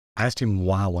I asked him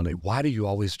why one day. Why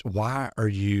are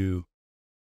you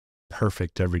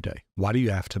perfect every day? Why do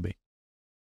you have to be?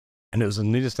 And it was the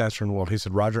neatest answer in the world. He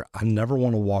said, Roger, I never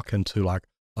want to walk into like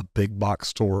a big box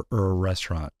store or a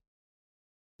restaurant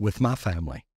with my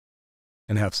family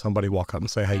and have somebody walk up and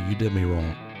say, hey, you did me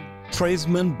wrong.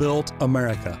 Tradesmen built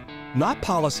America, not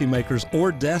policymakers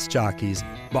or desk jockeys,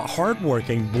 but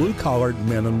hardworking blue-collared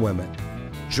men and women.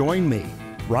 Join me,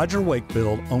 Roger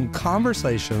Wakefield, on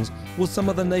conversations with some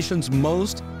of the nation's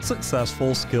most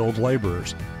successful skilled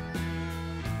laborers.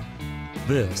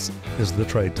 This is the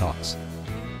Trade Talks.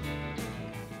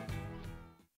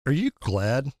 Are you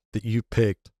glad that you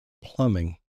picked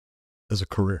plumbing as a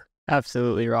career?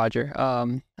 Absolutely, Roger.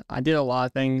 I did a lot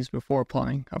of things before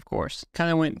plumbing, of course.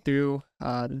 Kind of went through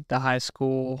the high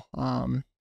school,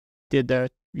 did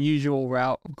the usual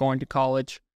route of going to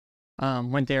college,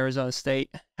 went to Arizona State,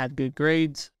 had good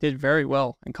grades, did very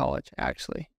well in college,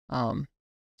 actually.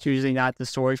 It's usually not the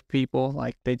story for people,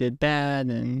 like they did bad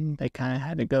and they kind of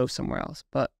had to go somewhere else.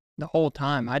 But the whole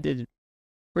time I did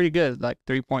pretty good, like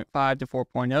 3.5 to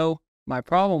 4.0. My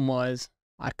problem was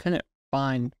I couldn't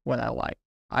find what I liked.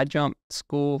 I jumped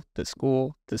school to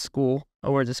school to school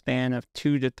over the span of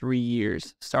 2 to 3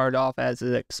 years. Started off as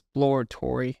an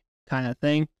exploratory kind of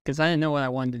thing because I didn't know what I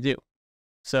wanted to do.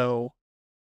 So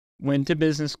went to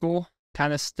business school,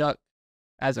 kind of stuck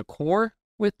as a core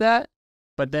with that,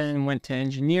 but then went to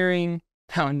engineering,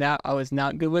 found out I was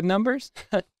not good with numbers,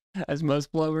 as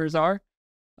most plumbers are.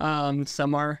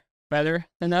 Some are better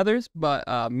than others,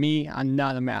 but me, I'm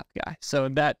not a math guy. So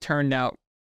that turned out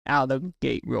of the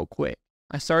gate real quick.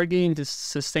 I started getting into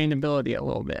sustainability a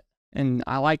little bit, and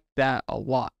I like that a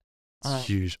lot. It's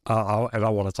huge. And I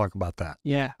want to talk about that.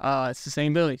 Yeah,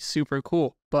 sustainability, super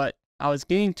cool. But I was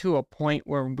getting to a point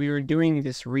where we were doing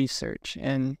this research,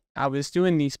 and I was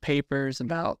doing these papers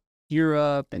about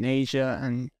Europe and Asia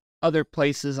and other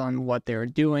places on what they were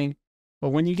doing. But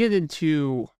when you get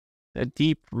into the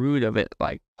deep root of it,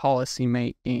 like policy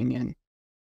making, and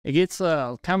it gets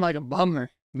kind of like a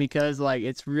bummer because like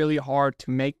it's really hard to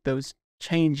make those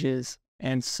changes.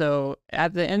 And so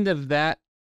at the end of that,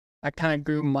 I kind of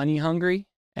grew money hungry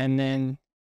and then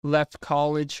left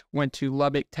college, went to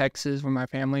Lubbock, Texas, where my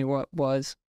family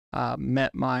was,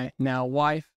 met my now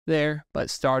wife there, but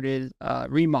started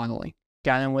remodeling.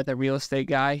 Got in with a real estate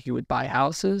guy. He would buy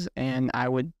houses and I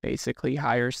would basically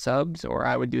hire subs, or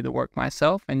I would do the work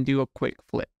myself and do a quick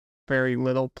flip. Very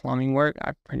little plumbing work.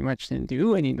 I pretty much didn't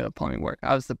do any of the plumbing work.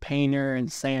 I was the painter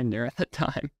and sander at the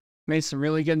time. Made some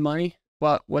really good money,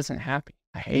 but wasn't happy.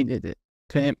 I hated it.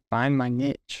 Couldn't find my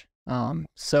niche.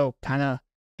 So kind of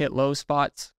hit low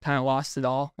spots, kind of lost it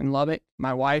all in Lubbock.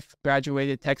 My wife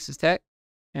graduated Texas Tech,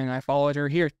 and I followed her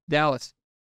here, Dallas.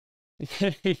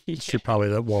 She probably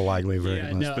won't like me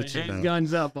very much. No, but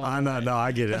guns up. I know. No,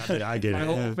 I get it. I get it. My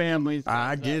whole family's.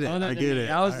 I get it. I get it.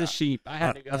 I was the sheep. I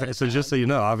had to go. Okay, so just so you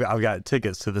know, I've got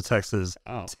tickets to the Texas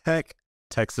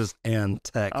and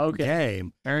Tech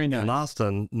game Very nice. in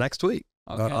Austin next week.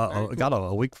 Okay, got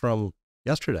a week from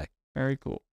yesterday. Very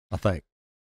cool. I think.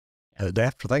 The day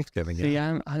after Thanksgiving. See,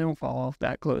 I don't follow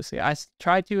that closely. I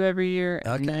try to every year,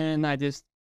 and then I just.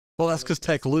 Well, that's because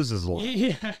Tech loses a lot.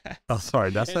 Yeah. Oh, sorry.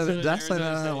 Did I say that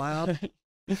out loud?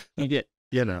 You did.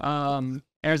 You know.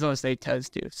 Arizona State does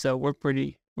too. So what's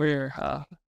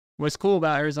cool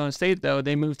about Arizona State though,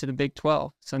 they moved to the Big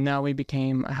 12. So now we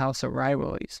became a house of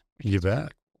rivalries. You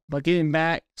bet. But getting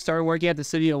back, started working at the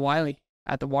city of Wiley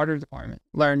at the water department.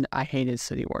 Learned I hated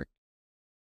city work.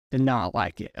 Did not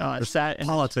like it. There's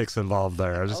politics involved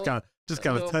there. I just gotta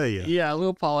tell you. Yeah, a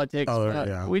little politics.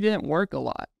 Yeah. We didn't work a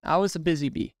lot. I was a busy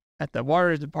bee. At the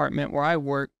water department where I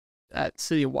worked at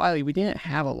City of Wiley, we didn't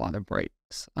have a lot of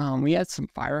breaks. We had some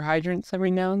fire hydrants every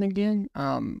now and again.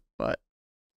 But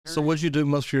so what'd you do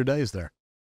most of your days there?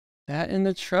 That in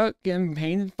the truck and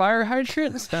painted fire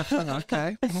hydrants.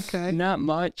 Okay. Not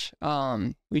much.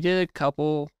 We did a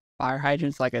couple fire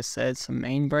hydrants, like I said, some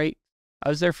main breaks. I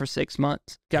was there for 6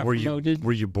 months. Got promoted.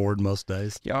 Were you bored most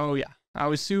days? Oh yeah, I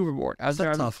was super bored. I was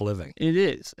That's tough living. It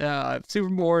is. Super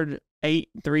bored. Ate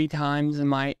 3 times in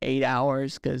my 8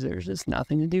 hours because there's just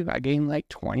nothing to do. I gained like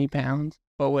 20 pounds.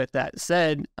 But with that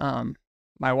said,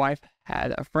 my wife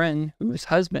had a friend whose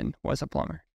husband was a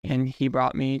plumber, and he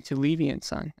brought me to Levy &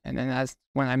 Son. And then that's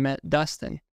when I met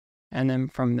Dustin. And then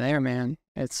from there, man,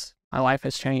 my life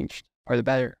has changed for the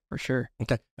better, for sure.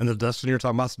 Okay. And the Dustin you're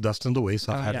talking about is Dustin DeWeese.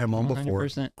 I've had him on 100%. Before.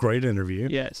 Great interview.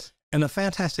 Yes. And a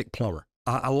fantastic plumber.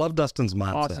 I love Dustin's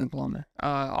mindset.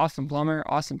 Awesome plumber,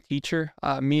 awesome teacher.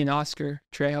 Me and Oscar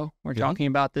Trejo were talking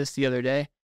about this the other day.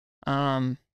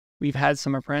 We've had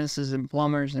some apprentices and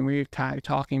plumbers, and we were kind of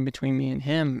talking between me and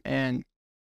him, and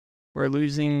we're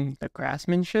losing the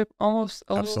craftsmanship almost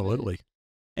a little bit. Absolutely.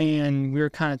 And we were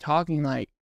kind of talking like,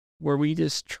 were we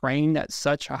just trained at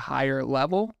such a higher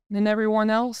level than everyone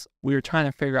else? We were trying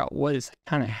to figure out what is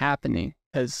kind of happening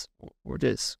because we're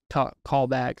just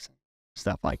callbacks,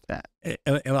 stuff like that.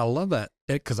 And I love that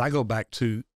because I go back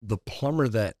to the plumber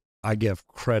that I give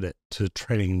credit to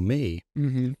training me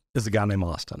is a guy named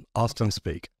Austin. Austin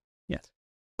Speak. Yes.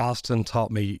 Austin taught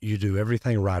me you do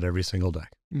everything right every single day.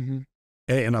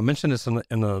 And I mentioned this in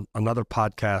another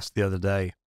podcast the other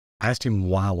day. I asked him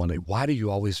why one day. Why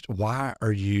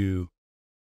are you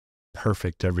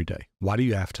perfect every day? Why do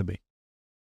you have to be?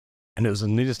 And it was the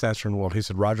neatest answer in the world. He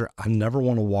said, Roger, I never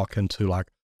want to walk into like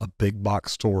a big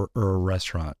box store or a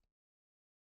restaurant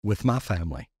with my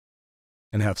family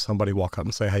and have somebody walk up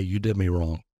and say, hey, you did me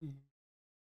wrong.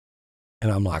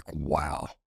 And I'm like, wow.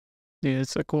 Yeah,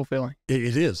 it's a cool feeling.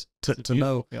 It is to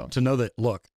know that,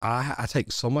 look, I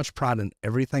take so much pride in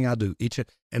everything I do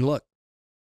and look,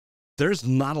 there's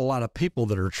not a lot of people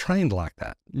that are trained like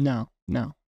that. No,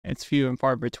 it's few and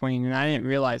far between. And I didn't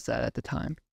realize that at the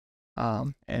time.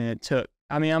 And it took,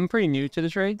 I'm pretty new to the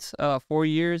trades, 4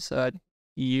 years, a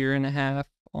year and a half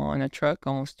on a truck,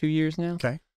 almost 2 years now.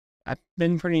 Okay. I've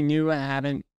been pretty new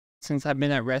and since I've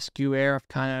been at Rescue Air, I've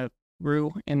kind of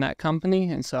grew in that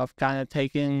company. And so I've kind of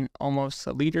taken almost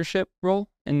a leadership role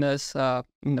in this,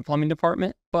 in the plumbing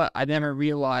department, but I never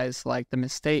realized like the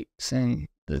mistakes and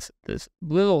this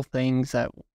little things that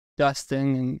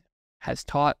Dustin has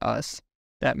taught us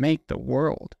that make the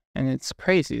world. And it's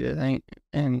crazy to think,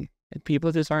 and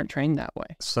people just aren't trained that way.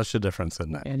 Such a difference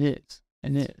in that. It is.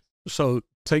 So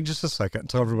take just a second,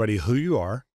 tell everybody who you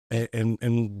are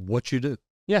and what you do.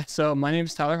 Yeah, so my name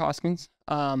is Tyler Hoskins.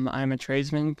 I'm a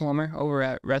tradesman plumber over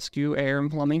at Rescue Air and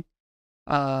Plumbing.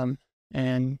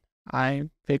 And I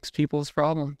fix people's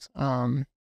problems.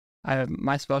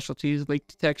 My specialty is leak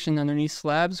detection underneath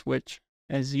slabs, which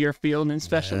is your field and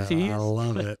specialty. Yeah,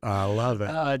 I love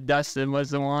it. Dustin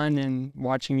was the one, and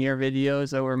watching your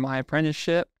videos over my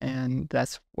apprenticeship, and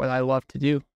that's what I love to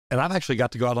do. And I've actually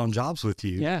got to go out on jobs with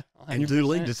you, and do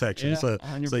leak detection. Yeah, so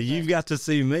 100%. So you've got to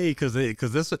see me because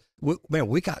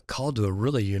we got called to a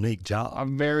really unique job. A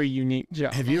very unique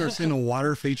job. Have you ever seen a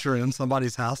water feature in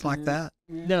somebody's house like that?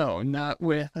 No, not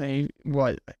with a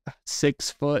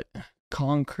 6-foot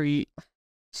concrete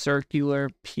circular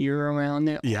pier around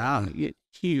it. Yeah.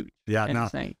 Huge. Yeah.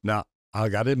 Now, I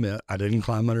got to admit, I didn't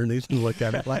climb underneath and look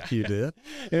at it like you did.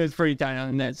 It was pretty tight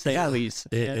on that, say at least.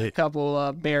 A couple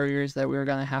of barriers that we were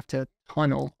going to have to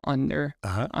tunnel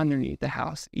underneath the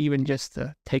house, even just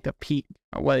to take a peek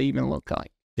at what it even looked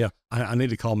like. Yeah. I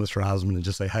need to call Mr. Heisman and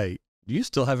just say, hey, do you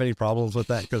still have any problems with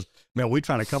that? Because, man, we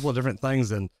tried a couple of different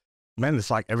things, and, man,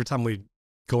 it's like every time we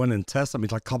go in and test them,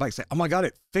 he's like, call back and say, oh, my God,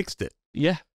 it fixed it.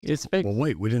 Yeah, it's fixed. Well,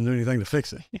 wait, we didn't do anything to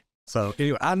fix it. So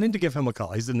anyway, I need to give him a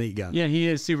call. He's a neat guy. Yeah, he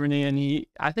is super neat, and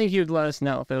I think he would let us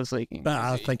know if it was leaking.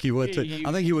 I think he would too.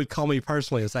 I think he would call me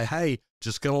personally and say, hey,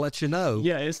 just going to let you know.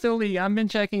 Yeah, it's still leaking. I've been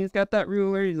checking. He's got that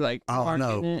ruler. He's like, oh, I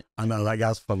know. That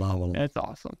guy's phenomenal. That's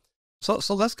awesome. So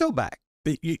let's go back.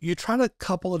 You tried a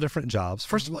couple of different jobs.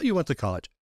 First of all, you went to college.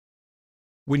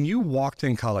 When you walked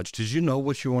in college, did you know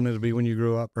what you wanted to be when you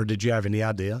grew up, or did you have any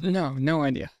idea? No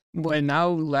idea. When I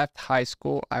left high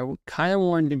school, I kind of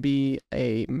wanted to be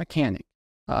a mechanic,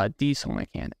 diesel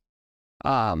mechanic.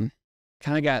 Kind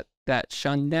of got that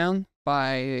shunned down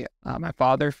by my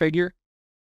father figure.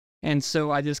 And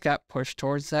so I just got pushed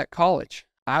towards that college.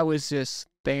 I was just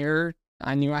there.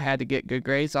 I knew I had to get good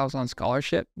grades. I was on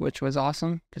scholarship, which was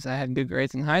awesome because I had good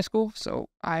grades in high school. So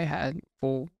I had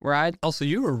full ride. Also,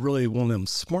 you were really one of them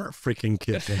smart freaking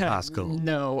kids in high school.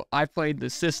 No, I played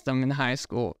the system in high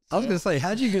school. So. I was going to say,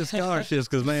 how'd you get scholarships?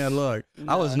 Because, man, look,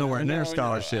 I was nowhere near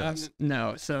scholarships.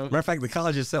 No, so. Matter of fact, the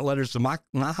colleges sent letters to my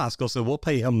high school, said, we'll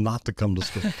pay him not to come to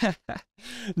school.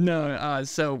 No,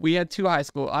 so we had two high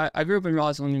school. I grew up in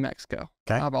Roswell, New Mexico,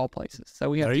 of all places.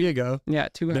 So we had there you go. Yeah,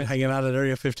 two. Been hanging out at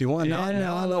Area 51. Now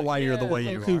I know why you're the way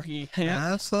you are.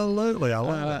 Yeah. Absolutely, I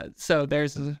love it. So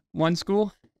there's one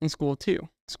school and school two.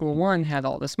 School one had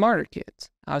all the smarter kids.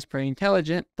 I was pretty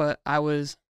intelligent, but I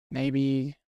was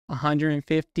maybe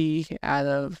 150 out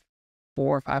of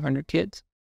 400 or 500 kids.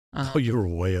 Oh, you were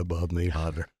way above me,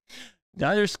 Hunter. The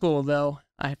other school, though,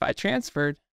 if I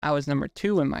transferred, I was number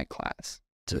 2 in my class.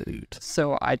 Dude.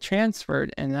 So I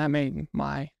transferred, and that made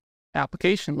my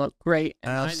application look great.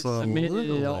 And absolutely. I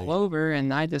submitted it all over,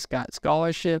 and I just got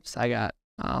scholarships. I got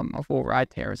a full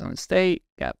ride to Arizona State.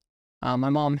 Got my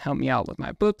mom helped me out with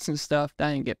my books and stuff that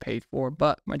I didn't get paid for,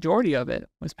 but majority of it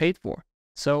was paid for.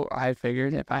 So I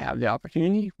figured if I have the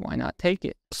opportunity, why not take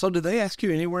it? So did they ask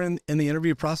you anywhere in the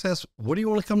interview process, what do you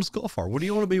want to come to school for? What do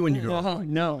you want to be when you grow up?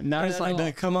 No, not It's at like,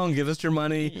 all. come on, give us your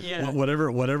money. Yeah.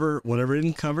 Whatever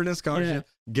isn't covered in scholarship,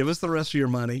 give us the rest of your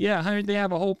money. Yeah, they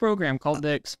have a whole program called the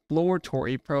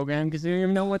exploratory program because they don't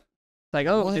even know what. Like,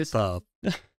 oh, What this the?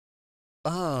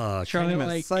 Can't even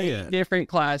like say 8 it. different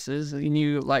classes, and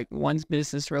you like one's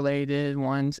business related,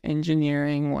 one's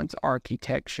engineering, one's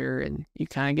architecture, and you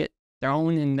kind of get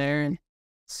thrown in there and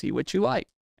see what you like.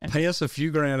 Pay us a few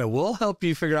grand and we'll help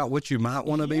you figure out what you might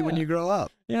want to be when you grow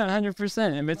up. Yeah,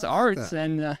 100%. If it's arts,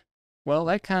 then well,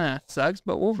 that kind of sucks,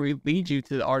 but we'll lead you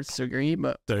to the arts degree.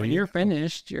 But when you're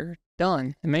finished, you're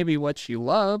done. It may be what you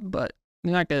love, but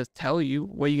they're not going to tell you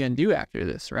what you're going to do after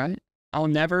this, right? I'll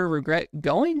never regret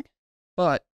going,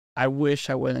 but I wish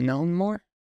I would have known more.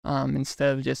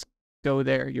 Instead of just go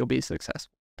there, you'll be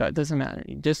successful. That doesn't matter.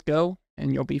 You just go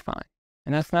and you'll be fine.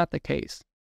 And that's not the case.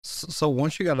 So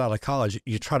once you got out of college,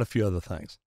 you tried a few other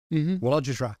things. Mm-hmm. What did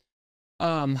you try?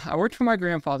 I worked for my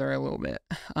grandfather a little bit.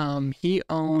 He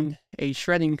owned a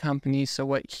shredding company. So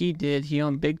what he did, he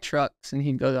owned big trucks and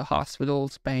he'd go to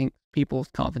hospitals, banks, people's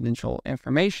confidential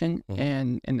information. Mm-hmm.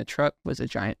 And in the truck was a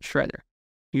giant shredder.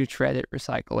 He would shred it,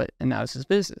 recycle it, and that was his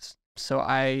business. So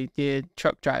I did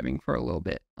truck driving for a little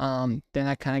bit. Then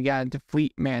I kind of got into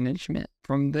fleet management.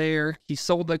 From there, he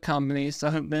sold the company, so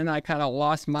then I kind of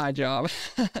lost my job.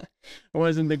 It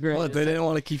wasn't the greatest. What, they didn't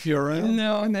want to keep you around?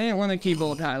 No, they didn't want to keep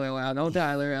old Tyler around. Old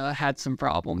Tyler had some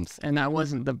problems, and I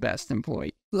wasn't the best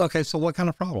employee. Okay, so what kind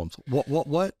of problems?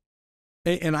 What?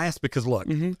 And I asked because, look,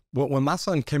 Mm-hmm. when my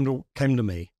son came to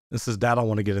me and says, Dad, I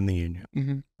want to get in the union.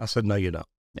 Mm-hmm. I said, no, you don't.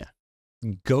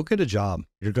 Yeah. Go get a job.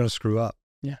 You're going to screw up.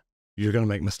 Yeah. You're going to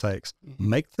make mistakes. Mm-hmm.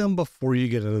 Make them before you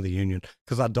get into the union,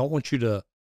 because I don't want you to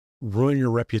ruin your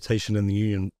reputation in the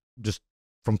union just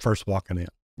from first walking in.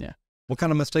 Yeah. What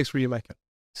kind of mistakes were you making?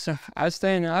 So I was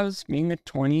being a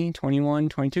 20, 21,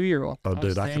 22-year-old. Oh,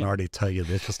 dude, I can already tell you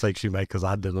the mistakes you make because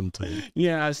I did them too.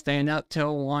 Yeah, I was staying up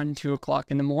till 1, 2 o'clock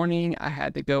in the morning. I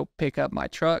had to go pick up my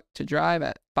truck to drive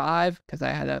at 5 because I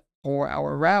had a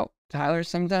 4-hour route. Tyler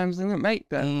sometimes didn't make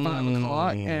that 5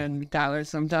 o'clock, and Tyler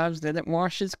sometimes didn't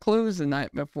wash his clothes the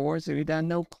night before, so he had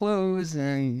no clothes,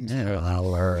 and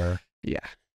yeah.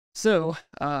 So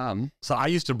I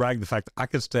used to brag the fact that I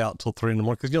could stay out till 3 in the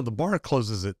morning because, the bar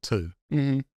closes at 2.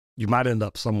 Mm-hmm. You might end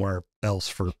up somewhere else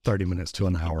for 30 minutes to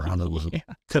an hour. I know it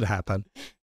could happen.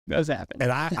 Does happen.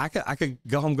 And I could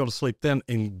go home, go to sleep then,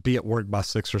 and be at work by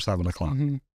 6 or 7 o'clock,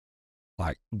 Mm-hmm.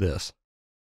 like this.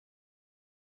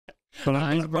 But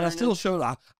I still showed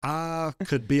I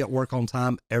could be at work on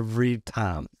time every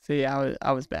time. See,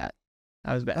 I was bad.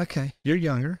 I was bad. Okay, you're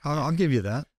younger. I'll give you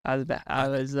that. I was bad. I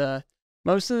was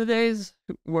most of the days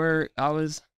where I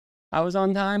was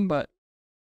on time, but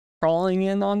crawling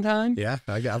in on time. Yeah,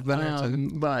 I've been there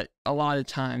too. But a lot of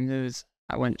times it was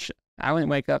I wouldn't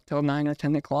wake up till 9 or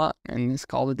 10 o'clock and just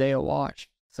call the day a wash.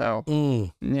 So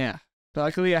yeah. But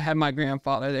luckily I had my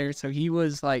grandfather there, so he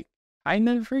was like kind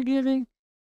of forgiving.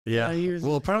 Yeah.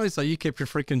 Well, apparently so you kept your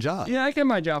freaking job. Yeah, I kept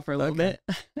my job for a little bit.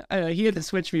 He had to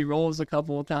switch me roles a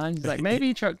couple of times. He's like,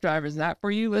 maybe truck driver's not for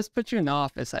you. Let's put you in the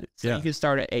office so you can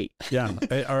start at 8. Yeah.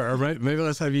 or maybe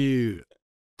let's have you,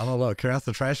 I don't know, carry out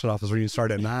the trash office where you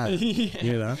start at 9.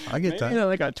 Yeah. I get that.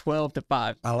 Like a 12 to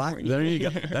 5. I like it. There you go.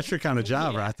 That's your kind of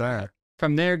job right there.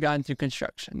 From there, got into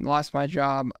construction. Lost my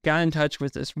job. Got in touch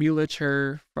with this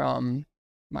realtor from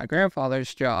my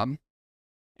grandfather's job.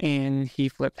 And he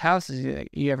flipped houses. He's like,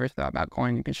 you ever thought about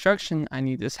going to construction? I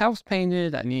need this house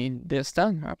painted. I need this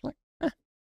done. I was like,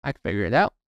 I can figure it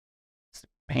out. It's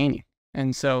painting.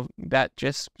 And so that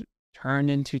just turned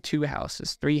into 2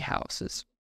 houses, 3 houses,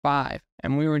 5.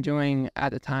 And we were doing,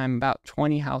 at the time, about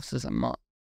 20 houses a month.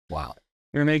 Wow.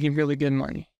 We were making really good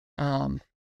money.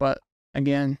 But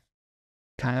again,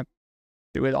 kind of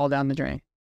threw it all down the drain.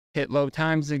 Hit low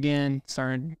times again,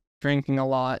 started drinking a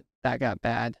lot. That got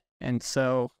bad. And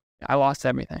so I lost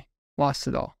everything. Lost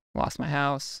it all. Lost my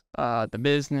house, the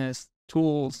business,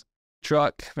 tools,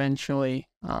 truck eventually.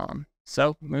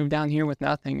 So moved down here with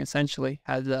nothing, essentially.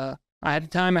 I had the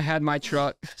time I had my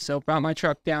truck, so brought my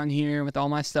truck down here with all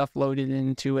my stuff loaded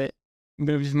into it.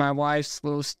 Moved to my wife's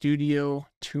little studio,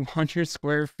 200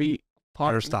 square feet.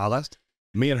 Hairstylist.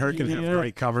 Me and her can have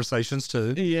great conversations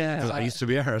too. Yeah. Because I used to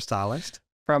be a hairstylist.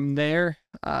 From there,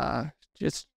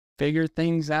 just figured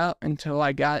things out until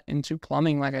I got into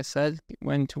plumbing. Like I said,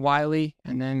 went to Wiley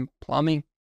and then plumbing.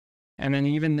 And then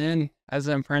even then, as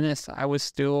an apprentice, I was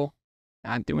still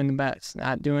not doing the best,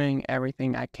 not doing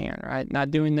everything I can, right? Not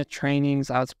doing the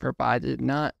trainings I was provided,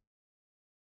 not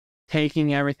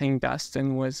taking everything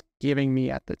Dustin was giving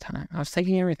me at the time. I was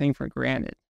taking everything for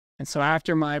granted. And so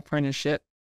after my apprenticeship,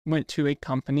 went to a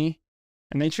company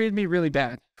and they treated me really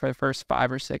bad for the first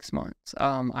 5 or 6 months.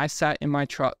 I sat in my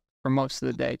truck for most of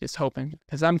the day just hoping,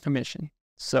 because I'm commissioned.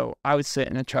 So I would sit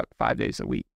in a truck 5 days a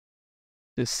week,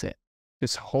 just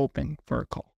hoping for a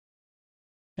call.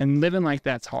 And living like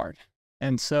that's hard.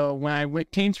 And so when I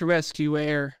came to Rescue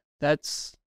Air,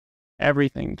 that's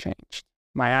everything changed.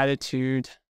 My attitude,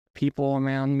 people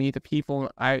around me, the people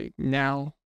I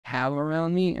now have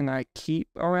around me and I keep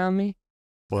around me.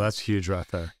 Well, that's huge right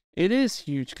there. It is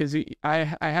huge because I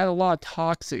had a lot of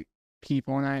toxic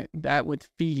people and that would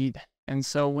feed. And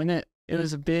so when it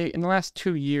was in the last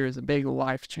 2 years, a big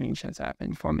life change has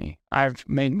happened for me. I've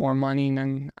made more money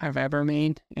than I've ever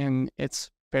made, and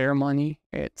it's fair money.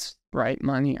 It's right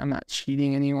money. I'm not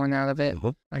cheating anyone out of it. Mm-hmm.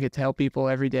 I get to help people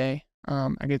every day.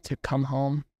 I get to come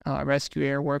home. Rescue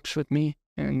Air works with me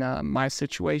in my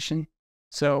situation.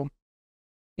 So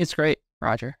it's great,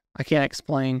 Roger. I can't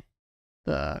explain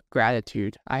the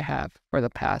gratitude I have for the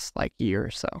past year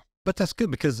or so. But that's good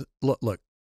because look,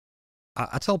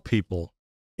 I tell people,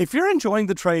 if you're enjoying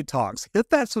the Trade Talks, hit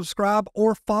that subscribe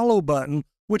or follow button,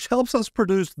 which helps us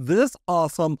produce this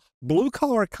awesome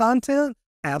blue-collar content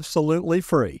absolutely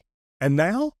free. And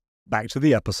now, back to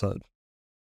the episode.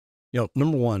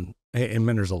 Number one, and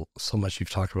man, there's so much you've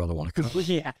talked about I want to cover.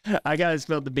 Yeah, I got to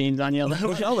spill the beans on you.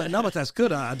 No, but that's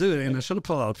good. I do it, and I should have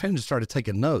pulled out a pen and started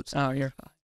taking notes. Oh, you're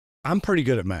fine. I'm pretty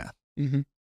good at math. Mm-hmm.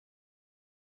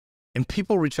 And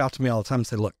people reach out to me all the time and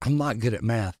say, look, I'm not good at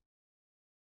math,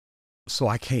 so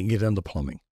I can't get into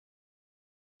plumbing.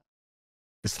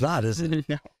 It's not, is it?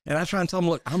 No. And I try and tell them,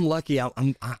 look, I'm lucky.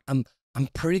 I'm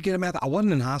pretty good at math. I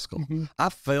wasn't in high school. Mm-hmm. I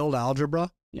failed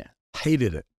algebra. Yeah.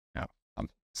 Hated it. No,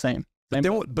 same.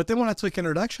 But then when I took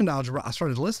introduction to algebra, I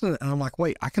started listening and I'm like,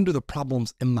 wait, I can do the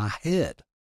problems in my head.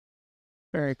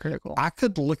 Very critical. I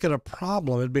could look at a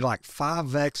problem. It'd be like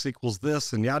 5x equals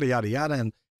this and yada, yada,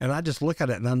 yada. And I just look at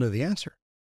it and I know the answer.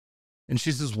 And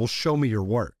she says, well, show me your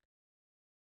work.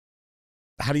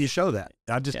 How do you show that?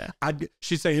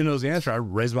 She'd say, who knows the answer? I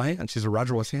raise my hand. She said,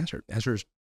 Roger, what's the answer? The answer is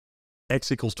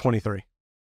x equals 23.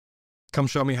 Come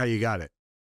show me how you got it.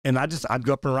 And I'd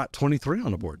go up and write 23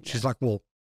 on the board. Yeah. She's like, well,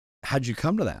 how'd you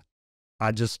come to that?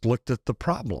 I just looked at the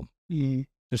problem. Mm-hmm.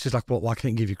 And she's like, well, I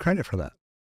can't give you credit for that.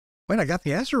 Wait, I got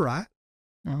the answer right.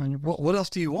 What else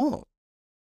do you want?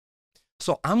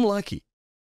 So I'm lucky.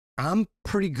 I'm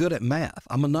pretty good at math.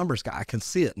 I'm a numbers guy. I can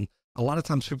see it. And a lot of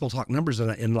times people talk numbers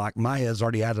and like my head's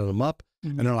already added them up.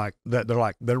 Mm-hmm.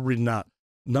 And they're reading out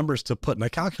numbers to put in a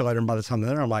calculator. And by the time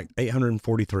they're there, I'm like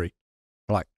 843.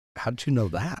 I'm like, how did you know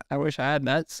that? I wish I had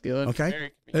that skill.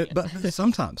 Okay. But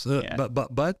sometimes, yeah.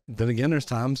 but then again, there's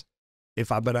times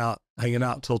if I've been out hanging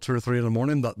out till 2 or 3 in the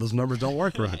morning, those numbers don't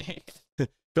work right.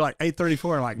 Feel like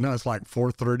 834. I'm like, no, it's like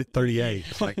 438.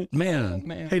 It's like,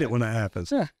 man, hate it when that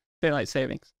happens. Yeah. Daylight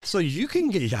savings. So you can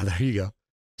get, yeah, there you go.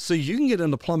 So you can get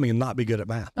into plumbing and not be good at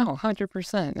math. Oh,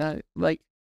 100%.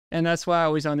 And that's why I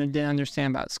always didn't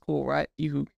understand about school, right?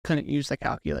 You couldn't use the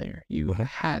calculator. You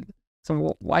had.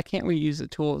 So why can't we use the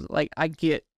tools? I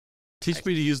get. Teach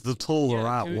me to use the tool the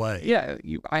right way. Yeah.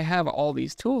 I have all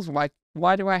these tools. Why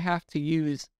do I have to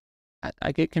use?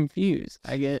 I get confused.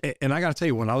 And I got to tell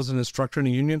you, when I was an instructor in a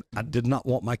union, I did not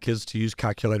want my kids to use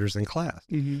calculators in class.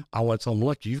 Mm-hmm. I wanted to tell them,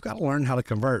 look, you've got to learn how to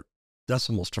convert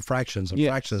decimals to fractions and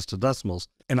fractions to decimals.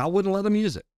 And I wouldn't let them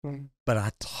use it, but I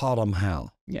taught them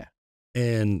how. Yeah.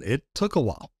 And it took a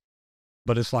while,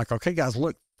 but it's like, okay, guys,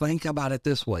 look, think about it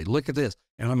this way. Look at this.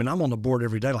 And I mean, I'm on the board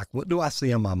every day. Like, what do I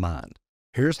see in my mind?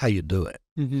 Here's how you do it.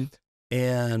 Mm-hmm.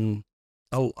 And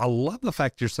I love the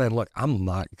fact you're saying, look, I'm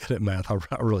not good at math. I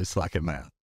really suck at math.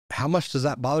 How much does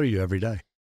that bother you every day?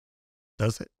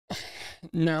 Does it?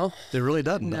 No. It really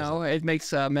doesn't. No, it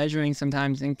makes measuring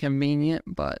sometimes inconvenient,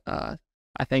 but I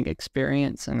think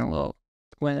experience and a little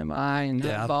squint of eye and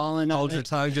balling. Hold your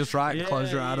tongue just right and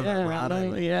close your eye to the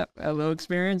right. Yeah, a little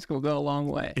experience will go a long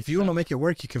way. If you want to make it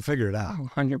work, you can figure it out.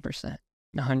 100%.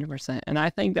 100%. And I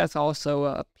think that's also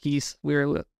a piece, we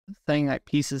were saying like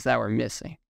pieces that were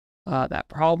missing. That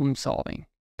problem solving,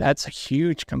 that's a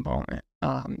huge component.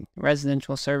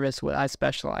 Residential service, what I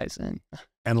specialize in.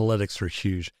 Analytics are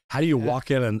huge. How do you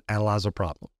walk in and analyze a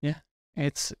problem? Yeah,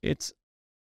 it's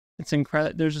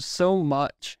incredible. There's so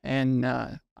much, and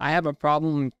I have a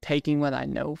problem taking what I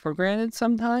know for granted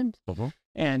sometimes.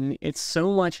 And it's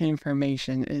so much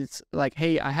information. It's like,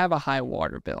 hey, I have a high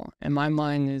water bill, and my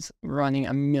mind is running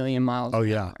a million miles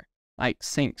an hour. Like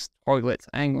sinks, toilets,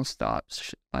 angle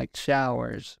stops, like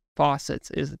showers,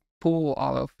 faucets, is pool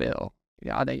autofill,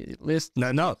 Yeah, they list.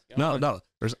 No.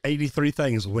 There's 83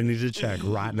 things we need to check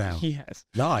right now. Yes.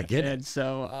 No, I get it. And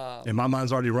so, And my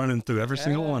mind's already running through every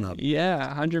single one of them.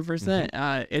 Yeah,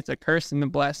 100%. It's a curse and a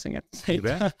blessing at the same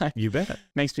time. You bet.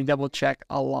 Makes me double check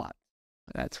a lot.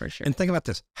 That's for sure. And think about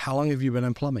this. How long have you been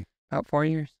in plumbing? About 4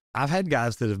 years. I've had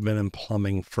guys that have been in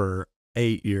plumbing for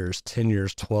 8 years, 10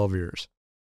 years, 12 years.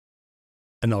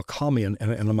 And they'll call me and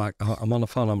I'm like, I'm on the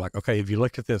phone. I'm like, okay, have you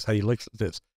looked at this? Have you looked at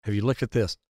this? Have you looked at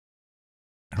this?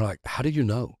 And they're like, how do you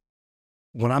know?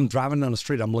 When I'm driving down the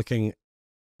street, I'm looking,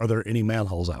 are there any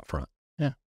manholes out front?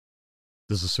 Yeah.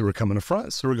 Does the sewer come in the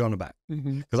front? Sewer go in the back?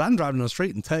 Because I'm driving down the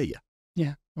street and tell you.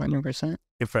 Yeah, 100%.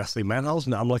 If I see manholes,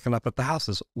 now I'm looking up at the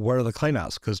houses. Where are the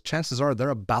cleanouts? Because chances are they're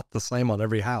about the same on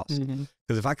every house.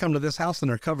 Because if I come to this house and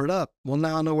they're covered up, well,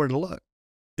 now I know where to look.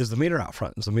 Is the meter out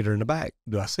front? Is the meter in the back?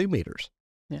 Do I see meters?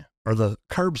 Yeah. Are the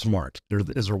curbs marked?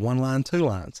 Is there one line, two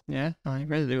lines? Yeah. I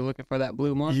really do looking for that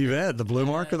blue mark. You bet. The blue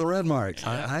mark or the red marks.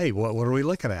 Yeah. Hey, what are we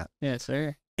looking at? Yes,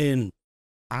 sir. And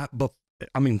as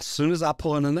soon as I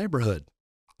pull in a neighborhood,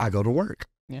 I go to work.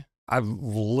 Yeah. I've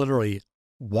literally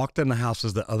walked in the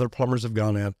houses that other plumbers have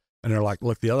gone in, and they're like,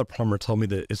 look, the other plumber told me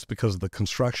that it's because of the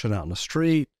construction out in the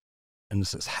street, and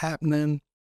this is happening.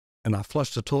 And I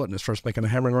flushed the toilet, and it starts making a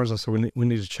hammering noise. I said, we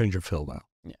need to change your fill valve.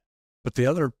 Yeah. But the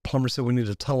other plumber said, we need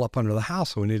to tunnel up under the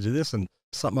house, so we need to do this, and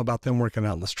something about them working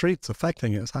out in the streets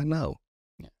affecting it. I know.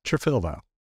 Yeah. It's your fill valve.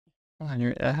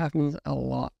 It happens a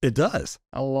lot. It does.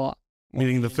 A lot.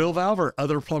 Meaning the fill valve or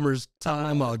other plumbers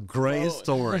time a great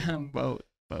story. Both.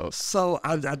 So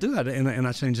I do it, and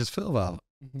I change his fill valve.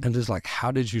 And it's like,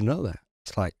 how did you know that?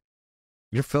 It's like,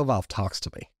 your fill valve talks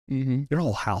to me. Your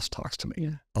whole house talks to me.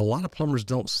 Yeah. A lot of plumbers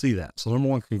don't see that. So number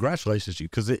one, congratulations to you,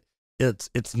 because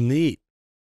it's neat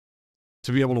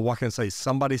to be able to walk in and say,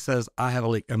 somebody says I have a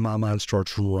leak, and my mind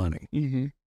starts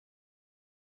running.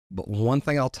 But one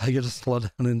thing I'll tell you to slow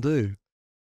down and do,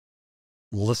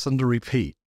 listen to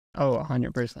repeat. Oh,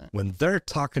 100%. When they're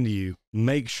talking to you,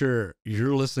 make sure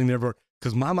you're listening to everyone,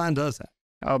 because my mind does that.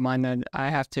 Oh, mine, I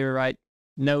have to write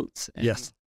notes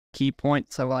and key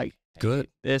points. So like, good.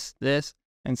 This.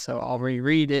 And so I'll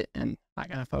reread it, and I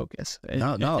gotta focus. It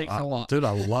takes a lot. Dude,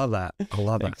 I love that. I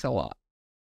love that. It takes a lot.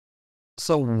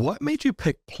 So what made you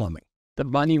pick plumbing? The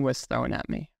money was thrown at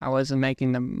me. I wasn't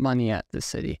making the money at the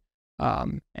city.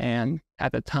 And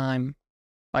at the time,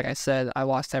 like I said, I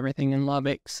lost everything in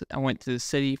Lubbock. I went to the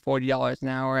city, $40 an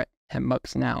hour at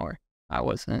 $10 an hour.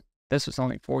 This was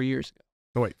only 4 years ago.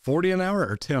 Oh, wait, 40 an hour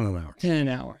or 10 an hour? 10 an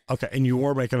hour. Okay, and you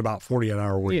were making about 40 an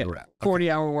hour where you were at. Okay.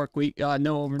 40-hour work week,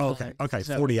 no overtime. Okay,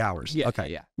 so, 40 hours. Yeah, okay.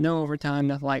 Yeah, no overtime,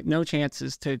 nothing, like no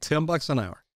chances to. $10 an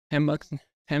hour. $10,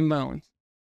 10 bones.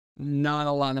 Not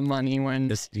a lot of money when.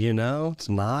 It's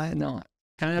not. Not.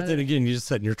 But then again, you just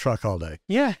sit in your truck all day.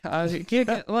 Yeah,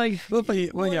 like we'll pay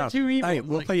you. Well, yeah. Hey,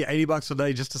 we'll pay you $80 a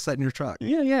day just to sit in your truck.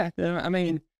 Yeah. I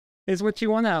mean, it's what you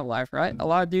want out of life, right? A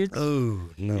lot of dudes. Oh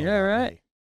no. Yeah, right.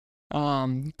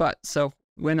 But so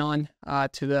went on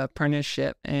to the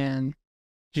apprenticeship and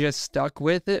just stuck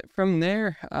with it from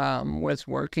there. Was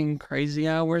working crazy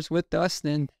hours with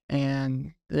Dustin,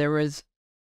 and there was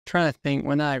trying to think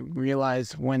when I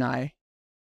realized when I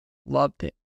loved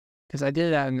it, because I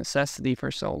did it out of necessity for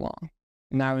so long,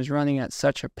 and I was running at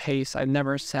such a pace I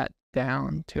never sat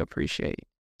down to appreciate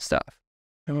stuff.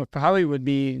 It probably would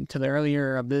be to the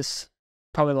earlier of this,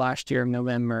 probably last year of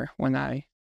November, when I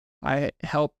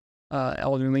helped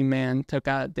elderly man, took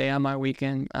out a day on my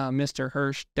weekend. Mr.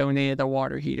 Hirsch donated a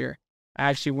water heater. I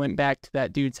actually went back to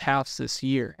that dude's house this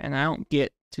year, and I don't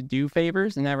get to do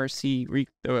favors and never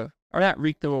not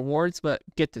reap the rewards, but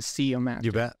get to see them after.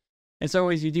 You bet. It's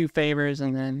always you do favors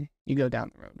and then you go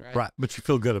down the road, right? Right, but you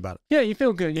feel good about it. Yeah, you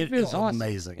feel good. It's awesome.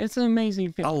 amazing. It's an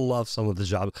amazing feeling. I love some of the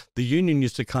jobs. The union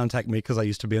used to contact me because I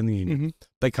used to be in the union.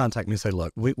 They contact me and say,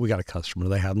 look, we got a customer.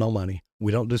 They have no money.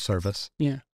 We don't do service.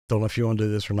 Yeah. Don't know if you want to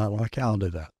do this or not. I'm like, yeah, I'll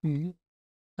do that.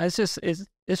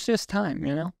 It's just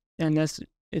time, and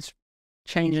it's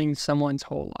changing someone's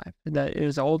whole life. That it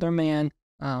was an older man.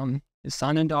 His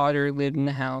son and daughter lived in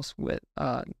the house with.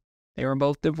 They were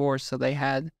both divorced, so they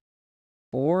had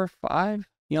 4 or 5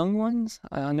 young ones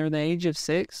under the age of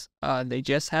 6. They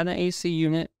just had an AC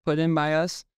unit put in by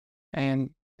us,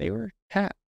 and they were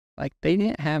capped. Like, they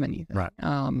didn't have anything. Right.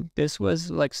 This was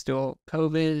like still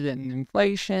COVID and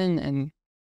inflation, and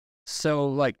so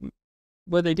like,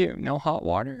 what they do? No hot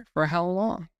water for how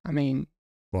long? I mean,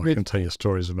 well, I can tell you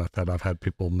stories about that. I've had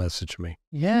people message me.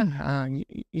 Yeah,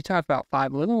 you talk about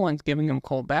 5 little ones giving them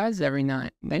cold baths every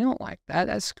night. They don't like that.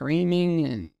 That's screaming,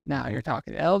 and now you're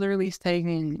talking elderly's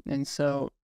taking, and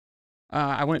so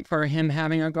I went for him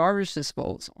having a garbage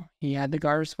disposal. He had the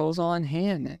garbage disposal on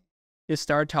hand, and just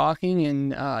started talking,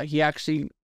 and he actually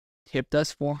tipped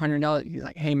us $400. He's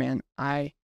like, hey, man,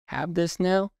 I have this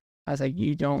now. I was like,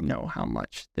 you don't know how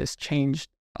much this changed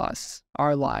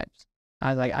our lives. I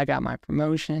was like, I got my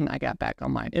promotion. I got back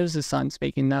on it was his son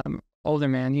speaking, older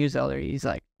man. He was elder. He's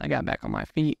like, I got back on my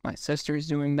feet. My sister's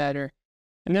doing better.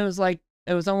 And it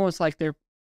was almost like their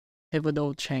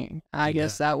pivotal change. I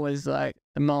guess that was like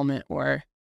the moment where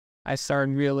I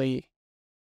started really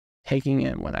taking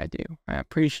in what I do,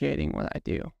 appreciating what I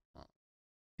do,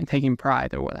 and taking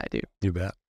pride in what I do. You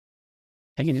bet.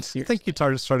 Taking it I seriously. think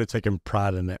you started taking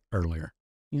pride in it earlier.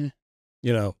 Yeah.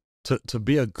 You know, to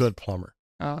be a good plumber.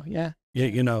 Oh, yeah. Yeah,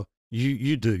 you know,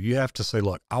 you do. You have to say,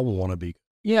 look, I want to be.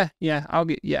 Yeah.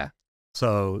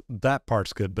 So that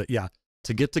part's good. But yeah,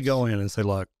 to get to go in and say,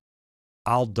 look,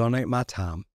 I'll donate my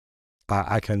time.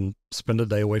 I can spend a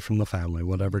day away from the family,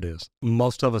 whatever it is.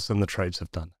 Most of us in the trades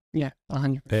have done. Yeah,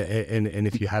 100%. And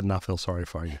if you hadn't, I feel sorry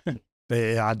for you.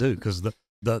 I do, because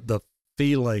the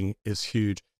feeling is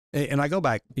huge. And I go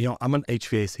back, you know, I'm an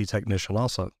HVAC technician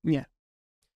also. Yeah.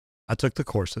 I took the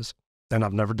courses, and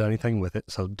I've never done anything with it,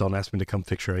 so don't ask me to come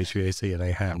fix your HVAC. It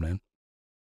ain't happening.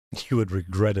 You would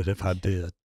regret it if I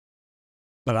did.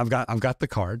 But I've got the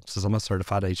card. It says I'm a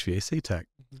certified HVAC tech.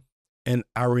 Mm-hmm. And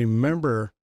I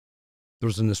remember there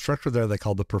was an instructor there they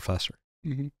called the professor.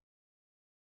 Mm-hmm.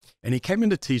 And he came in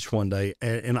to teach one day,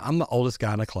 and I'm the oldest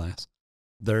guy in the class.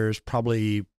 There's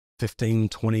probably 15,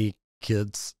 20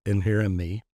 kids in here and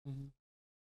me. Mm-hmm.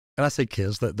 And I say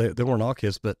kids, that they weren't all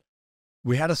kids, but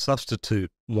we had a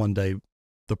substitute one day,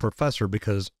 the professor,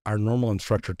 because our normal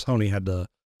instructor, Tony, had to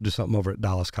do something over at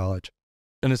Dallas College.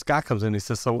 And this guy comes in, he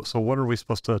says, so what are we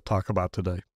supposed to talk about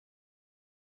today?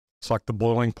 It's like the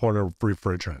boiling point of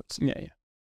refrigerants. Yeah.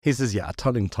 He says, yeah,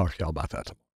 Tony can talk to y'all about that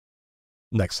tomorrow.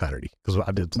 Next Saturday, because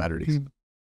I did Saturdays. Mm-hmm.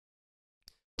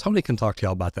 Tony can talk to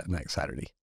y'all about that next Saturday.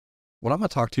 What I'm going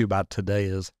to talk to you about today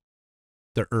is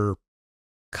there are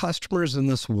customers in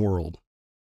this world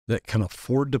that can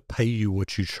afford to pay you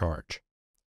what you charge.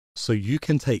 So you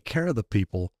can take care of the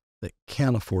people that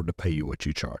can't afford to pay you what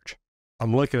you charge.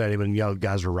 I'm looking at him, and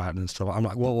guys are writing and stuff. I'm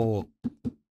like, whoa.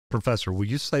 Professor, will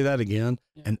you say that again?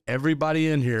 Yeah. And everybody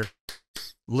in here,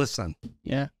 listen.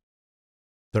 Yeah.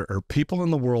 There are people in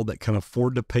the world that can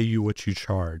afford to pay you what you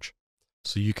charge.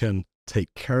 So you can take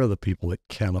care of the people that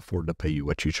can't afford to pay you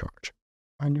what you charge.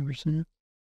 100%.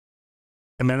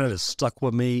 And man, it has stuck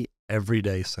with me every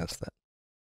day since then.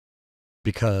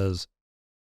 Because,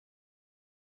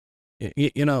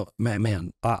 you know,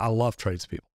 man, I love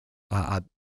tradespeople.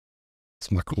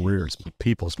 It's my career, it's my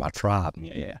people, it's my tribe.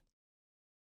 Yeah.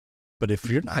 But if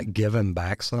you're not giving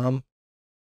back some,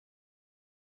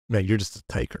 man, you're just a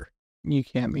taker. You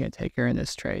can't be a taker in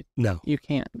this trade. No. You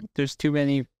can't. There's too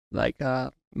many, like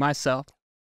myself,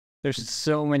 there's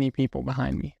so many people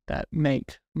behind me that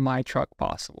make my truck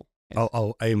possible.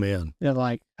 Oh, amen. They're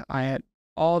like, I had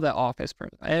all the office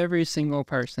person, every single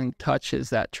person touches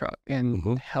that truck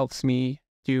and helps me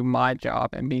do my job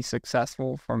and be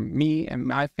successful for me and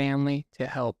my family to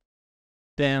help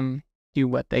them do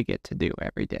what they get to do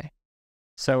every day.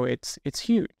 So it's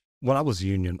huge. When I was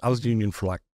union for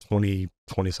like 20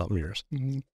 something years.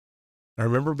 Mm-hmm. I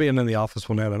remember being in the office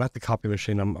one night. I'm at the copy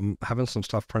machine. I'm having some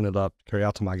stuff printed up to carry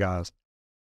out to my guys.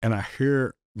 And I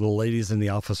hear the ladies in the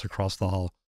office across the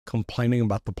hall complaining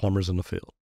about the plumbers in the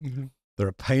field. Mm-hmm. They're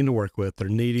a pain to work with. They're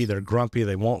needy. They're grumpy.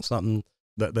 They want something.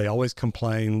 That they always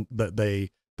complain that they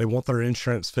want their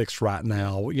insurance fixed right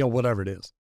now, you know, whatever it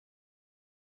is.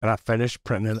 And I finished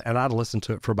printing it, and I'd listened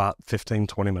to it for about 15,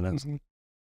 20 minutes. Mm-hmm.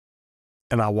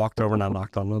 And I walked over and I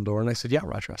knocked on the door, and they said, yeah,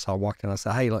 Roger. So I walked in and I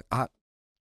said, hey, look, I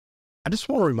just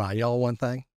want to remind y'all one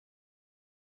thing.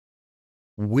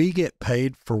 We get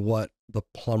paid for what the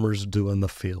plumbers do in the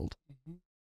field,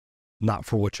 not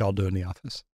for what y'all do in the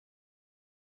office.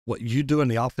 What you do in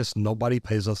the office, nobody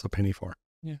pays us a penny for.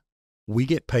 Yeah. We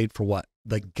get paid for what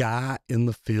the guy in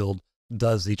the field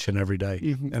does each and every day.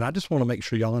 Mm-hmm. And I just want to make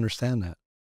sure y'all understand that.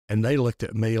 And they looked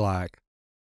at me like,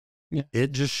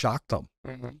 it just shocked them.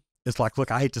 Mm-hmm. It's like,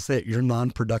 look, I hate to say it, you're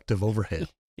non-productive overhead.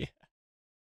 Yeah.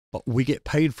 But we get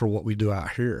paid for what we do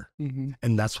out here. Mm-hmm.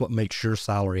 And that's what makes your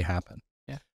salary happen.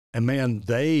 Yeah. And man,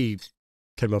 they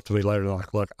came up to me later and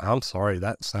like, look, I'm sorry,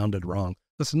 that sounded wrong.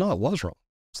 I said, no, it was wrong.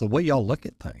 It's the way y'all look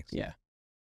at things. Yeah.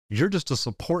 You're just a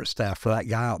support staff for that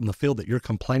guy out in the field that you're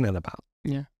complaining about.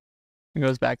 Yeah. It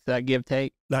goes back to that give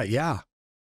take. Yeah.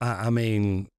 I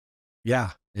mean,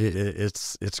 yeah,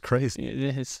 it's crazy.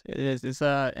 It is. It's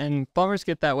and plumbers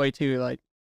get that way too. Like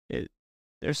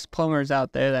there's plumbers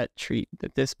out there that treat the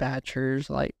dispatchers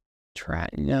like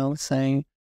saying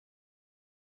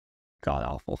god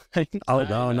awful.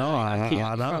 Oh no, I can't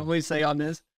I know. probably say on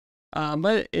this,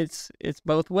 But it's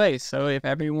both ways. So if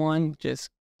everyone just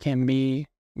can be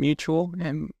mutual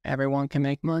and everyone can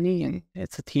make money and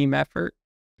it's a team effort,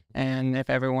 and if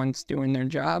everyone's doing their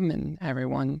job and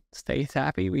everyone stays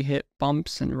happy, we hit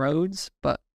bumps and roads.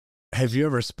 But Have you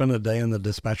ever spent a day in the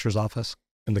dispatcher's office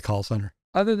in the call center?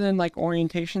 other than like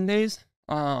orientation days,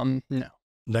 no.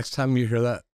 Next time you hear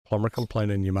that plumber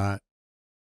complaining, you might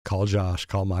call Josh,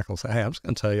 call Michael, say, hey, I'm just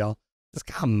going to tell y'all, this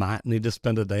guy might need to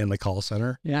spend a day in the call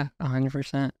center. Yeah,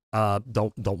 100%.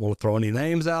 Don't want to throw any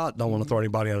names out. Don't want to throw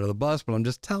anybody under the bus, but I'm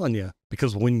just telling you,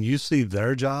 because when you see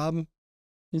their job,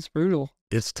 It's brutal.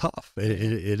 it's tough.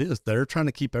 It is. They're trying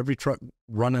to keep every truck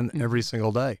running every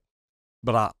single day.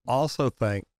 But I also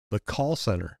think the call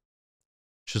center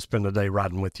should spend a day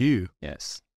riding with you,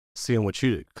 Yes. seeing what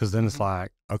you do. Because then it's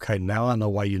like, okay, now I know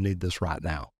why you need this right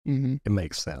now. Mm-hmm. It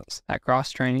makes sense. That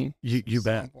cross training. You So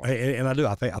bet. important. And I do.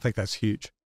 I think that's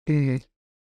huge. Mm-hmm.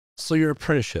 So your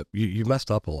apprenticeship, you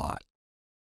messed up a lot.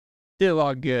 Did a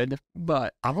lot of good,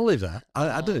 but I believe that.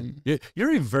 I do.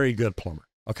 You're a very good plumber.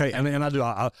 Okay. And I do.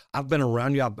 I've been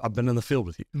around you. I've been in the field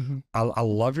with you. mm-hmm. I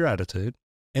love your attitude.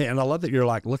 And I love that you're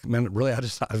like, look, man, really,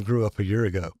 I grew up a year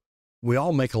ago. We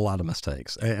all make a lot of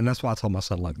mistakes. And that's why I told my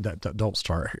son, like, don't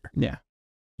start here. Yeah.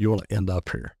 You want to end up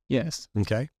here. Yes.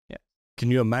 Okay. Yeah.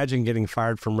 Can you imagine getting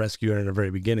fired from rescue in the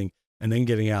very beginning and then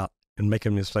getting out and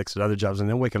making mistakes at other jobs and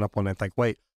then waking up one day and think,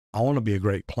 wait, I want to be a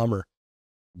great plumber.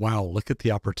 Wow. Look at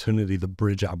the opportunity, the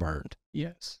bridge I burned.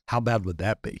 Yes. How bad would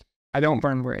that be? I don't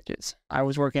burn bridges. I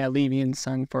was working at Levy and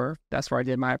Son that's where I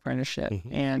did my apprenticeship.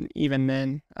 Mhm. And even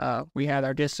then, we had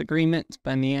our disagreements,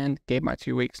 but in the end, gave my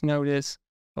 2 weeks notice,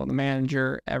 told the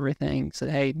manager everything, said,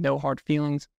 hey, no hard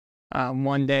feelings.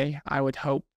 One day I would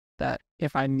hope that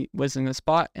if I was in a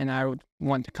spot and I would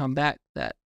want to come back,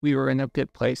 that we were in a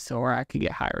good place to where I could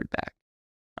get hired back.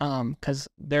 Cause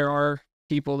there are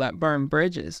people that burn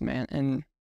bridges, man. And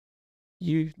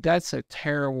that's a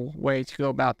terrible way to go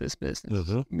about this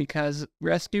business because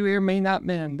rescuer may not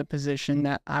been the position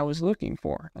that I was looking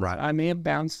for. Right. I may have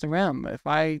bounced around, but if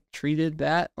I treated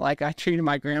that like I treated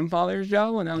my grandfather's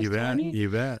job when I was 20, You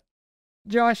bet.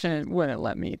 Josh wouldn't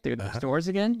let me through those doors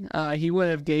again. He would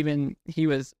have he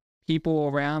was people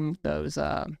around those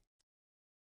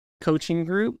coaching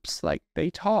groups, like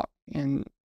they talk and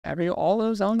all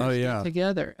those owners get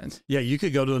together. And yeah, you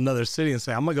could go to another city and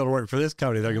say, I'm going to go to work for this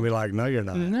company. They're going to be like, no, you're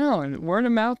not. No, and word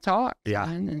of mouth talk. Yeah,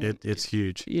 it's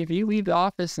huge. If you leave the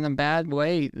office in a bad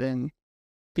way, then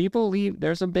people leave.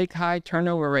 There's a big high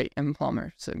turnover rate in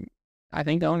plumbers. So I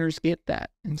think owners get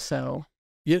that. And so.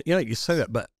 You say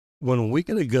that, but when we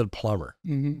get a good plumber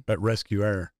at Rescue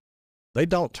Air, they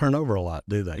don't turn over a lot,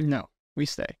 do they? No, we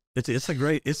stay. It's a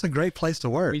great place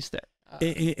to work. We stay.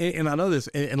 And I know this,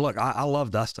 and look, I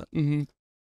love Dustin,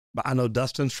 but I know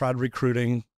Dustin's tried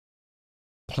recruiting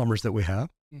plumbers that we have,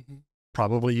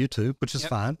 probably you too, which is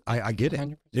fine. I get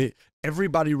it.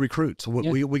 Everybody recruits.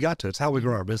 We got to. It's how we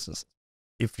grow our business.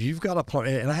 If you've got a plumber,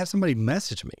 and I had somebody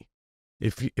message me,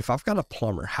 if I've got a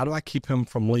plumber, how do I keep him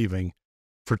from leaving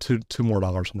for $2 more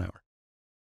an hour?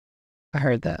 I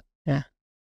heard that. Yeah.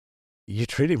 You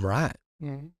treat him right.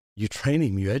 You train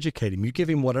him, you educate him, you give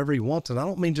him whatever he wants. And I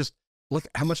don't mean just, look,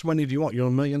 how much money do you want? You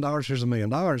want $1 million? Here's $1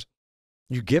 million.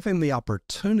 You give him the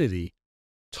opportunity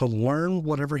to learn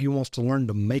whatever he wants to learn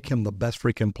to make him the best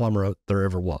freaking plumber there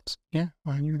ever was. Yeah,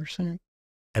 100%.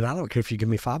 And I don't care if you give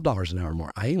me $5 an hour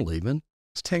more. I ain't leaving.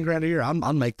 It's $10,000 a year. I'll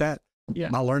make that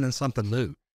by learning something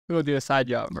new. We'll do a side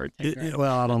job or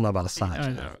well, I don't know about a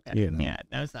side job. Okay. Yeah,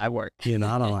 no side work. I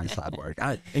don't like side work.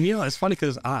 And it's funny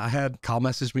because I had call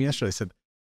message me yesterday. Said,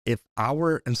 if I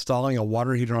were installing a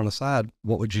water heater on the side,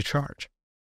 what would you charge?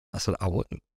 I said, I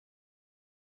wouldn't.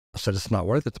 I said, it's not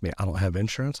worth it to me. I don't have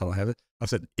insurance. I don't have it. I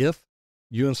said, if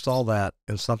you install that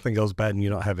and something goes bad and you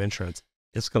don't have insurance,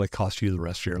 it's going to cost you the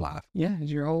rest of your life. Yeah,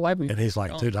 it's your whole life. And he's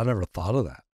like, dude, I never thought of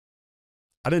that.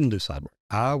 I didn't do side work.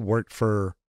 I worked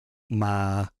for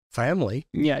my family.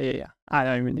 Yeah. I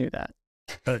don't even knew that.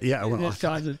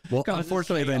 Well,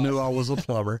 unfortunately, they knew I was a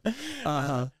plumber.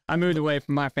 I moved away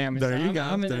from my family. There you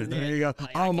go. There you go.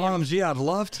 Oh, moms, I'd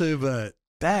love to, but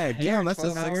dad, that's a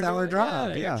 6-hour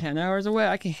drive. Yeah, 10 hours away.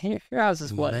 I can hear your house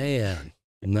is flooded.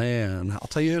 Man, I'll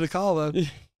tell you who to call though.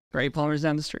 Great plumbers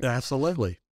down the street.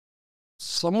 Absolutely.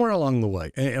 Somewhere along the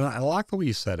way, and I like the way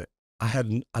you said it. I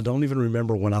don't even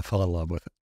remember when I fell in love with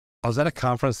it. I was at a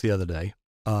conference the other day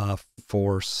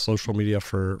for social media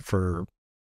for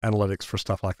analytics for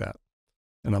stuff like that.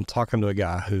 And I'm talking to a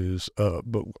guy who's a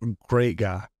great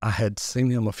guy. I had seen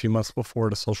him a few months before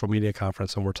at a social media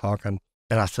conference, and we're talking,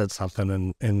 and I said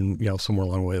something, and somewhere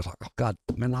along the way, I was like, oh God,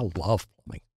 man, I love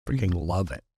plumbing. Freaking love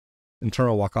it. And turn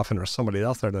around, walk off, and there's somebody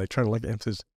else there, and they turn to look at him and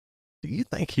says, do you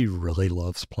think he really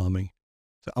loves plumbing?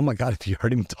 So, oh my God, if you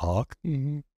heard him talk,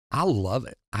 I love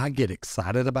it. I get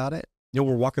excited about it. You know,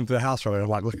 we're walking through the house right now. I'm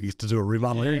like, look, you get to do a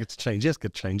remodel here, you get to change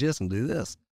this, and do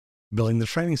this. Building the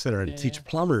training center and teach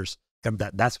plumbers.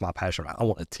 That's my passion. I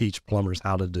want to teach plumbers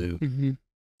how to do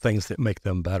things that make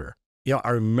them better. You know,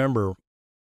 I remember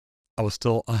I was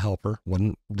still a helper.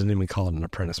 Didn't even call it an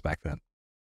apprentice back then.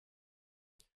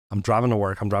 I'm driving to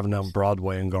work. I'm driving down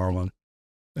Broadway in Garland,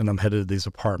 and I'm headed to these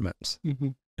apartments.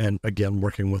 And again,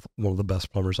 working with one of the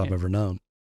best plumbers I've ever known.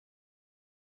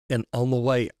 And on the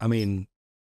way, I mean,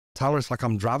 Tyler's like,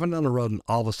 I'm driving down the road, and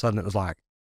all of a sudden it was like,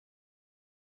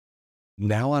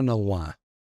 now I know why.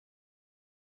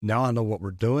 Now I know what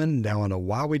we're doing. Now I know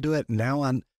why we do it.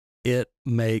 It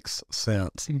makes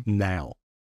sense now.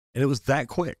 And it was that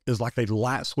quick. It was like a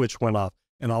light switch went off,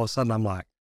 and all of a sudden I'm like,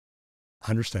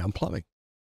 I understand plumbing.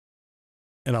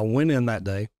 And I went in that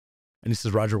day, and he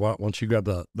says, Roger, why don't you grab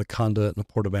the conduit and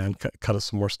the portaband, cut us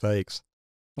some more steaks?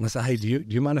 And I said, hey, do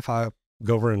you mind if I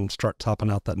go over and start topping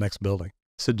out that next building?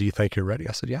 He said, do you think you're ready?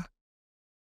 I said, yeah.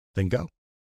 Then go.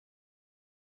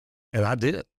 And I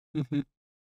did.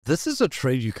 This is a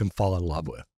trade you can fall in love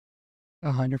with.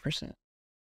 100%.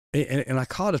 And I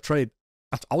call it a trade.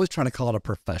 I'm always trying to call it a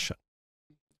profession.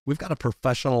 We've got a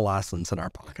professional license in our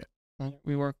pocket.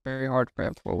 We work very hard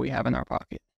for what we have in our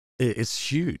pocket.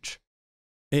 It's huge.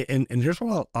 And here's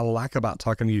what I like about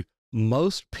talking to you.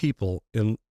 Most people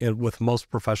with most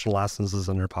professional licenses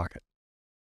in their pocket,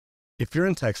 if you're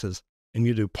in Texas and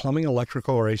you do plumbing,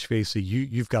 electrical, or HVAC,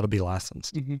 you've got to be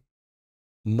licensed.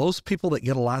 Most people that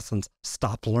get a license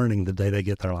stop learning the day they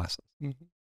get their license.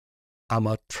 I'm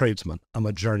a tradesman. I'm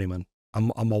a journeyman.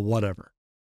 I'm a whatever.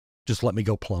 Just let me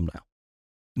go plumb now.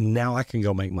 Now I can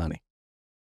go make money.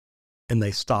 And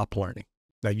they stop learning.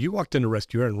 Now you walked into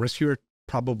Rescuer, and Rescuer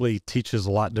probably teaches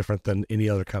a lot different than any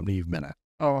other company you've been at.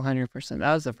 Oh, 100%.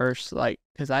 That was the first,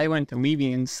 because I went to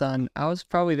Levy and Son. I was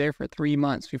probably there for 3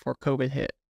 months before COVID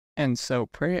hit. And so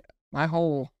my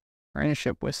whole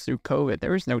apprenticeship was through COVID.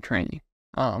 There was no training.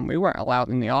 We weren't allowed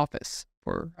in the office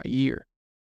for a year.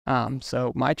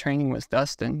 So my training was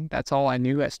Dustin. That's all I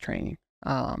knew as training.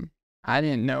 I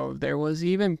didn't know there was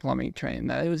even plumbing training,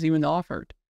 that it was even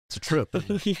offered. It's a trip.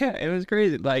 Yeah, it was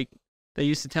crazy. Like, they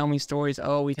used to tell me stories.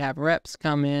 Oh, we'd have reps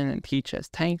come in and teach us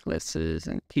tanklesses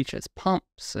and teach us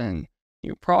pumps and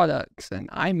new products. And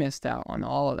I missed out on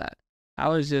all of that. I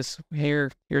was just,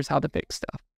 here's how to fix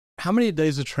stuff. How many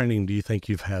days of training do you think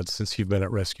you've had since you've been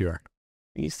at Rescuer?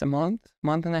 At least a month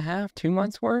and a half, 2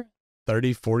 months worth.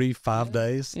 30, 45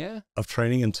 days of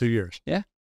training in 2 years. Yeah.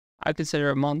 I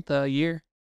consider a month a year.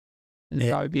 It'd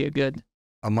probably be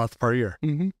a month per year.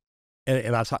 And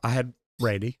I had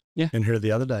Randy in here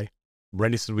the other day.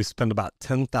 Randy said we spend about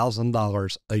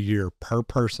 $10,000 a year per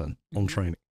person on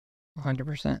training.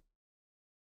 100%.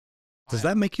 Does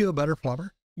that make you a better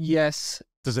plumber? Yes.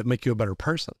 Does it make you a better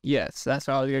person? Yes, that's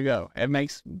where I was going to go. It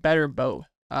makes both.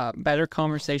 Better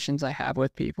conversations I have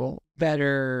with people,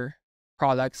 better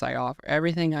products I offer.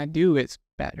 Everything I do is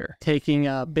better. Taking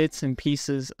bits and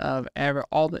pieces of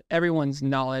everyone's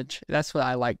knowledge. That's what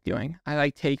I like doing. I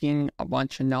like taking a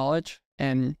bunch of knowledge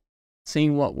and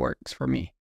seeing what works for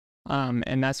me.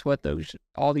 And that's what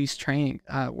all these training,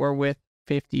 we're with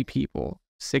 50 people,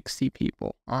 60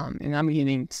 people. And I'm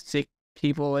getting 6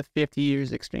 people with 50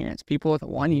 years experience, people with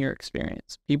 1 year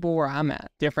experience, people where I'm at,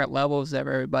 different levels of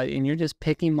everybody. And you're just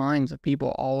picking minds of people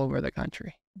all over the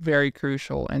country. Very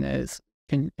crucial, and it is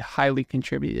highly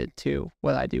contributed to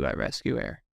what I do at Rescue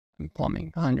Air and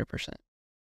plumbing, 100%.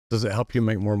 Does it help you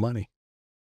make more money?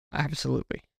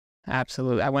 Absolutely.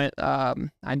 Absolutely.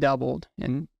 I doubled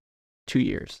in 2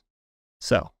 years.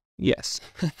 So, yes.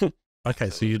 Okay,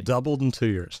 so you doubled in 2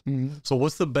 years. So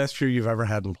what's the best year you've ever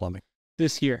had in plumbing?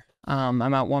 This year, I'm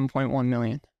at 1.1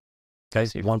 million.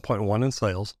 Okay, 1.1 in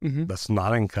sales. That's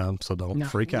not income, so don't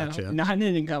freak out yet. Not an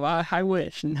income. I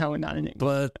wish. No, not an income.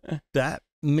 But that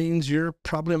means you're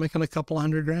probably making a couple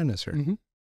 $100,000 this year.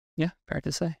 Yeah, fair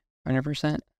to say.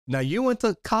 100%. Now you went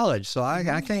to college, so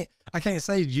I can't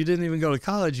say you didn't even go to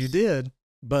college. You did,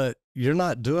 but you're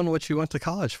not doing what you went to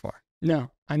college for.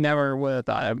 No, I never would have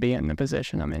thought I'd be in the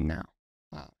position I'm in now.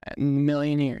 In a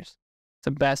million years. It's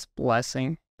the best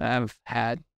blessing that I've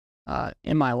had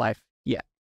in my life yet.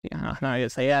 I'm not going to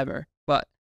say ever, but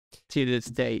to this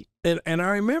date. And I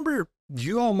remember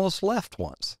you almost left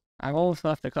once. I've almost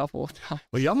left a couple of times.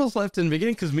 Well, you almost left in the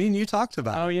beginning because me and you talked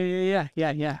about it. Oh,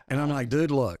 yeah. And I'm like,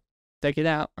 dude, look. Take it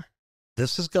out.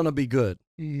 This is going to be good.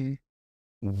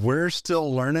 We're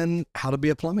still learning how to be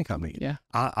a plumbing company. Yeah.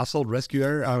 I sold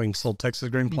sold Texas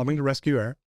Green Plumbing to Rescue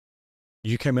Air.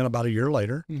 You came in about a year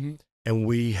later, and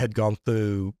we had gone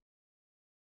through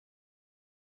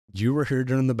You were here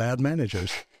during the bad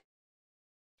managers.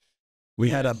 We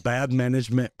had a bad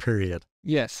management period.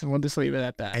 Yes, we'll just leave it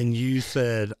at that. And you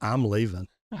said, I'm leaving.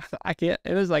 I can't.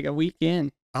 It was like a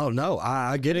weekend. Oh, no,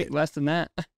 I get it. Less than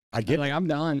that. I get it. Like, I'm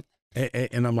done.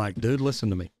 And I'm like, dude, listen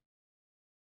to me.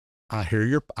 I hear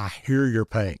your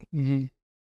pain. Mm-hmm.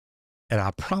 And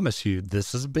I promise you,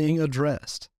 this is being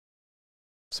addressed.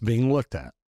 It's being looked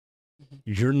at. Mm-hmm.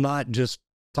 You're not just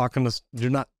talking to,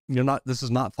 this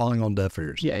is not falling on deaf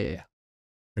ears. Yeah.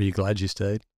 Are you glad you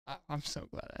stayed? I'm so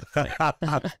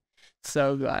glad.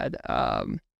 So glad.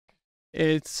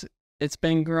 It's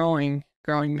been growing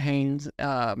pains.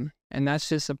 And that's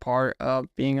just a part of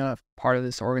being a part of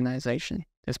this organization.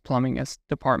 This plumbing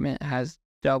department has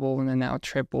doubled and now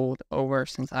tripled over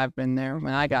since I've been there.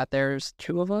 When I got there, there's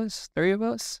 3 of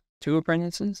us, 2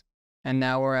 apprentices, and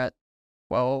now we're at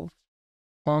 12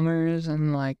 plumbers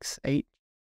and like 8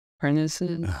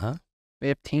 apprentices,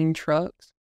 15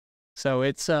 trucks. So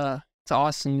it's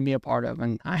awesome to be a part of,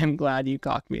 and I am glad you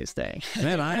talked me to stay.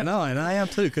 Man, I know, and I am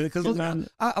too, because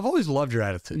I've always loved your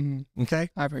attitude. Mm-hmm. Okay,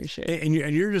 I appreciate it. And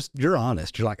you're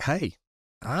honest. You're like, hey,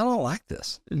 I don't like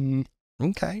this. Mm-hmm.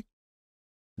 Okay,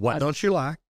 what don't you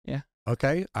like? Yeah.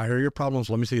 Okay, I hear your problems.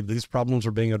 Let me see. These problems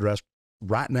are being addressed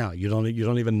right now. You don't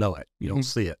even know it. You don't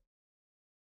see it.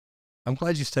 I'm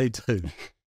glad you stayed too.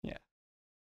 Yeah.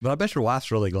 But I bet your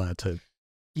wife's really glad too.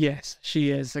 Yes,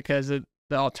 she is, because the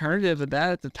alternative of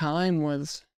that at the time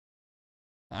was,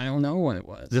 I don't know what it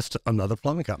was. Just another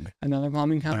plumbing company. Another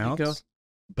plumbing company.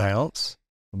 Bounce.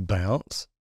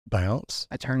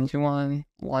 I turned to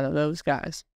one of those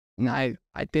guys, and I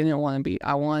didn't want to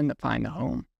I wanted to find a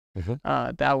home.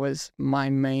 Mm-hmm. That was my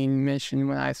main mission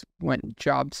when I went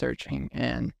job searching,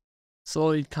 and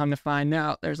slowly come to find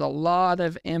out there's a lot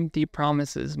of empty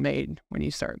promises made when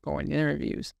you start going to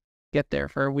interviews. Get there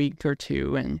for a week or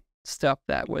 2 and stuff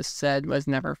that was said was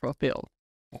never fulfilled.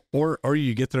 Or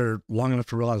you get there long enough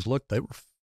to realize, look, they were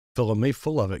filling me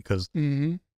full of it because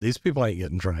these people ain't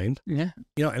getting trained. Yeah.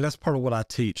 And that's part of what I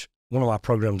teach. One of my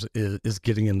programs is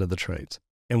getting into the trades.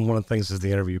 And one of the things is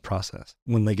the interview process.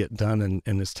 When they get done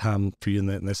and it's time for you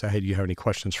and they say, hey, do you have any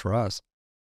questions for us?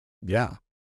 Yeah.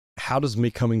 How does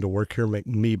me coming to work here make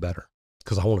me better?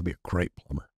 Because I want to be a great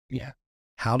plumber. Yeah.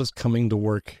 How does coming to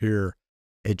work here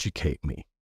educate me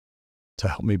to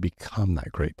help me become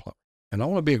that great plumber? And I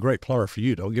want to be a great plumber for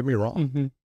you. Don't get me wrong. Mm-hmm.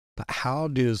 But how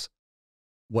does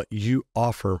what you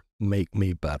offer make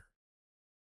me better?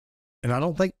 And I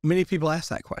don't think many people ask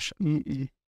that question. Mm-mm.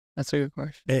 That's a good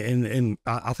question. And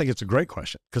I think it's a great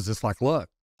question, because it's like, look,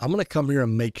 I'm going to come here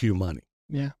and make you money.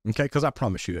 Yeah. Okay. Because I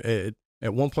promise you, at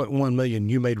 1.1 million,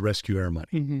 you made rescue air money.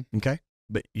 Mm-hmm. Okay.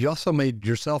 But you also made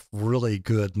yourself really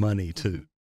good money too.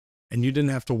 And you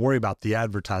didn't have to worry about the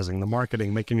advertising, the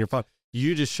marketing, making your fun.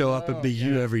 You just show up and be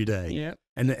you every day. Yep.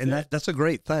 And that's a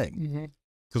great thing.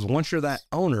 Because once you're that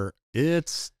owner,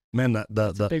 it's, man,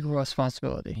 the big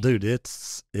responsibility. Dude,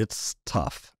 it's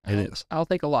tough. It is. I don't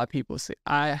think a lot of people say,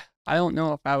 I don't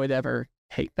know if I would ever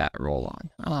take that role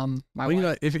on.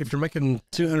 If you're making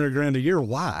 $200,000 a year,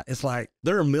 why? It's like,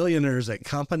 there are millionaires at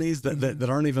companies that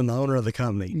aren't even the owner of the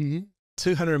company. Mm-hmm.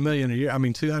 $200 million a year. I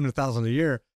mean, $200,000 a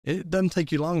year. It doesn't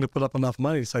take you long to put up enough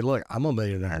money to say, look, I'm a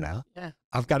millionaire now. Yeah.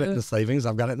 I've got it in the savings.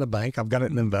 I've got it in the bank. I've got it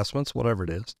in investments, whatever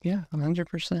it is. Yeah,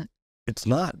 100%. It's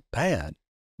not bad.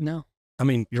 No. I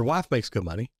mean, your wife makes good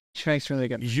money. She makes really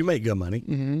good money. You make good money.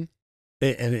 Mm-hmm.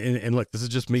 And look, this is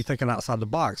just me thinking outside the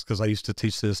box, because I used to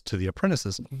teach this to the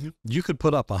apprentices. Mm-hmm. You could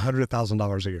put up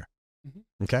 $100,000 a year.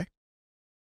 Mm-hmm. Okay?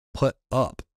 Put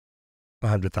up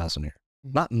 $100,000 a year.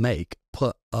 Mm-hmm. Not make,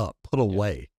 put up, put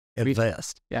away,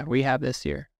 invest. We have this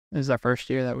year. This is our first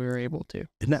year that we were able to.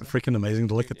 Isn't that freaking amazing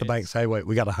to look at the bank and say, wait,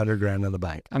 we got $100,000 in the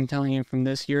bank? I'm telling you, from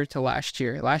this year to last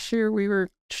year. Last year, we were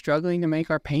struggling to make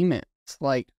our payments,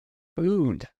 like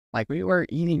food. Like, we were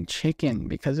eating chicken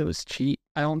because it was cheap.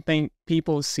 I don't think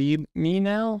people see me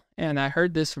now. And I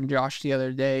heard this from Josh the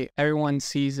other day. Everyone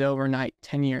sees overnight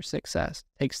 10-year success.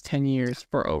 It takes 10 years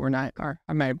for overnight. Or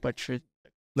I might butcher.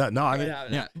 No, I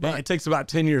mean, but it takes about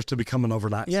 10 years to become an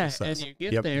overnight success. And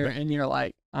you get there and you're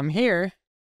like, I'm here.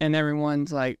 And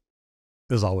everyone's like,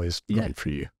 it's always great for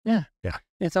you. Yeah. Yeah.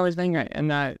 It's always been great. And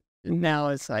now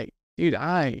it's like, dude,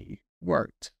 I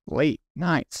worked late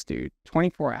nights, dude,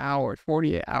 24 hours,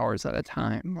 48 hours at a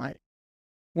time. Like,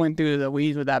 went through the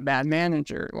weeds with that bad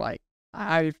manager. Like,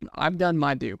 I've done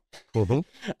my due.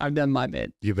 Mm-hmm. I've done my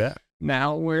bit. You bet.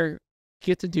 Now we're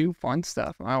get to do fun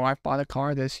stuff. My wife bought a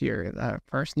car this year, the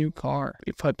first new car.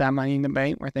 We put that money in the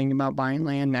bank. We're thinking about buying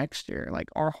land next year. Like,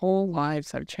 our whole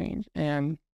lives have changed.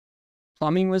 And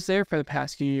plumbing was there for the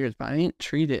past few years, but I didn't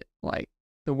treat it like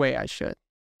the way I should.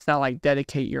 it's not like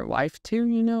dedicate your life to,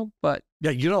 you know, but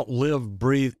Yeah, you don't live,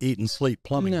 breathe, eat, and sleep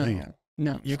plumbing, do you?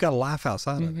 no. You've got a life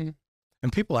outside of it.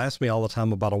 And people ask me all the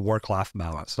time about a work-life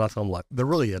balance. And I tell them, like, there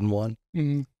really isn't one.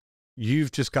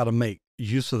 You've just got to make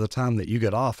use of the time that you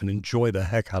get off and enjoy the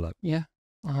heck out of it. Yeah,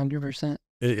 100%.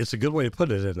 It's a good way to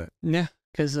put it, isn't it? Yeah,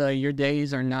 because your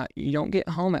days are not, you don't get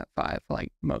home at 5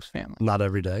 like most families. Not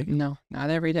every day. No,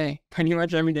 not every day. Pretty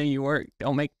much every day you work.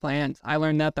 Don't make plans. I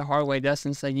learned that the hard way.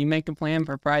 Dustin said, you make a plan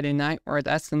for Friday night, or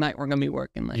that's the night we're going to be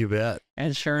working late. You bet.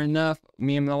 And sure enough,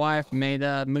 me and my wife made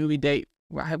a movie date.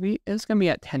 It was going to be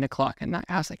at 10 o'clock at night.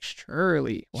 I was like,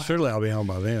 surely. Wow. Surely I'll be home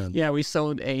by then. Yeah, we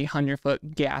sold a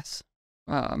 100-foot gas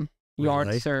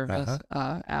yard service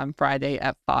on Friday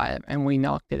at 5, and we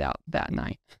knocked it out that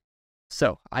night.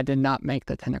 So I did not make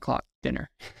the 10 o'clock dinner.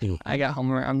 I got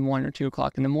home around 1 or 2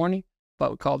 o'clock in the morning,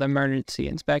 but we called emergency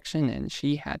inspection, and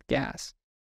she had gas.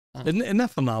 Isn't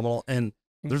that phenomenal? And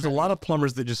there's a lot of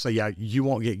plumbers that just say, yeah, you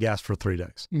won't get gas for 3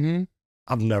 days.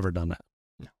 I've never done that.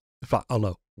 No. Oh,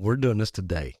 no, we're doing this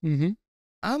today.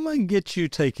 I'm going to get you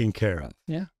taken care of.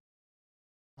 Yeah.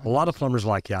 A lot of plumbers are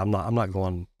like, yeah, I'm not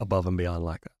going above and beyond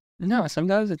like that. No,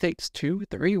 sometimes it takes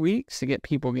 2-3 weeks to get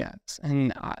people gas.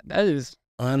 And that is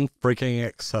unfreaking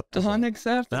acceptable.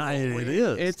 Unacceptable. It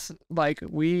is. It's like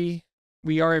we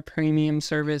are a premium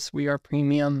service. We are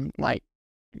premium. Like,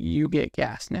 you get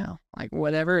gas now. Like,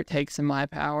 whatever it takes in my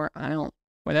power,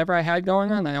 whatever I had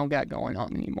going on, I don't got going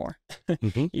on anymore.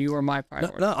 You are my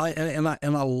priority.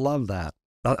 I love that.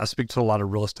 I speak to a lot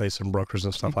of real estates and brokers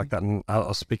and stuff like that. And I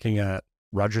was speaking at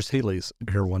Rogers Healy's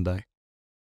here one day,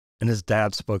 and his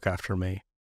dad spoke after me.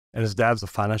 And his dad's a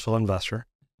financial investor,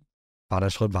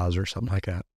 financial advisor, something like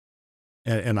that.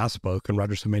 And I spoke, and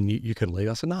Roger said, man, you can leave.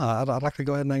 I said, no, I'd like to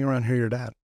go ahead and hang around here, your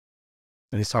dad.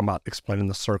 And he's talking about explaining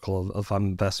the circle of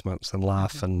investments and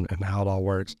life and how it all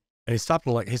works. And he stopped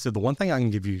and he said, the one thing I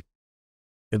can give you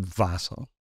advice on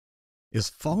is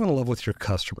fall in love with your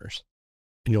customers,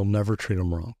 and you'll never treat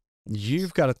them wrong.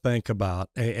 You've got to think about,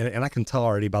 and I can tell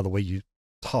already by the way you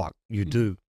talk, you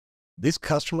do. These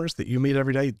customers that you meet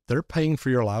every day, they're paying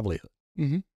for your livelihood.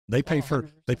 They pay for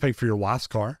your wife's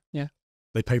car. Yeah.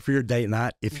 They pay for your date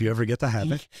night if you ever get to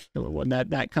have it. When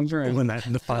that comes around. When that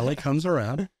finally comes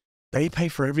around, they pay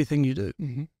for everything you do.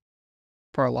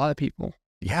 For a lot of people.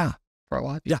 Yeah. For a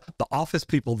lot of people. Yeah. The office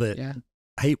people that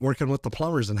hate working with the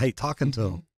plumbers and hate talking to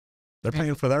them, they're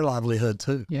paying for their livelihood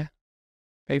too. Yeah.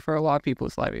 Pay for a lot of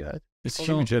people's livelihood. It's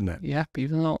huge, isn't it? Yeah.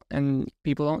 People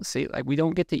don't see it. Like, we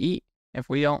don't get to eat if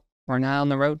we're not on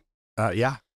the road.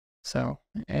 Yeah. So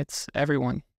it's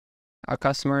everyone. Our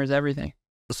customer is everything.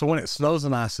 So when it snows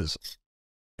and ices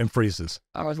and freezes.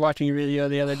 I was watching a video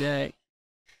the other day.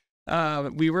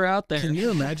 We were out there. Can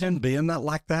you imagine being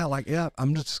like that? Like, yeah,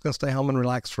 I'm just going to stay home and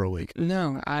relax for a week.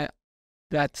 No,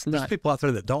 that's not. There's people out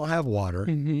there that don't have water.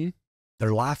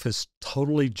 Their life is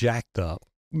totally jacked up.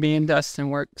 Me and Dustin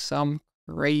worked some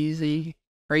crazy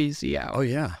hours. Oh,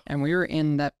 yeah. And we were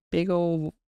in that big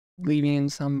old, leaving in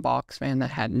some box van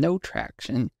that had no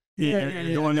traction.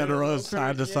 Going down the road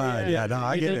side to side. Yeah, no,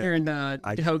 I get it. You're in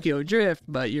Tokyo Drift,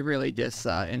 but you're really just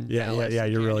in Dallas. Yeah,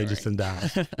 you're really just in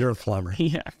Dallas. You're a plumber.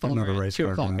 Plumber. Not a race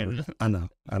car driver. I know.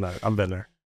 I've been there.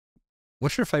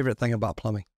 What's your favorite thing about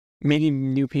plumbing?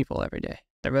 Meeting new people every day.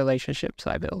 The relationships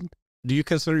I build. Do you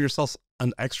consider yourself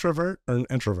an extrovert or an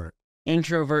introvert?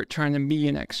 Introvert trying to be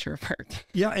an extrovert.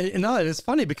 Yeah, and no, it's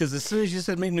funny because as soon as you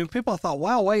said meet new people, I thought,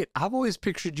 wow, wait, I've always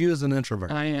pictured you as an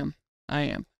introvert. I am.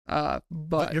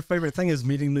 But your favorite thing is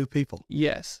meeting new people.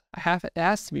 Yes, it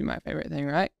has to be my favorite thing,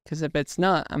 right? Because if it's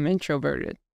not, I'm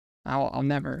introverted. I'll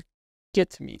never get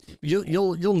to meet you.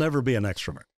 You'll never be an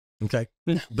extrovert, okay?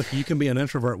 No. But you can be an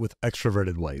introvert with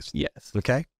extroverted ways. Yes.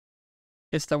 Okay.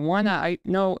 It's the one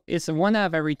it's the one out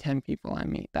of every 10 people I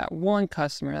meet. That one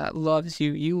customer that loves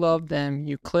you. You love them.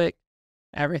 You click.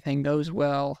 Everything goes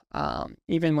well.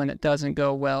 Even when it doesn't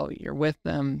go well, you're with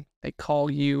them. They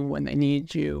call you when they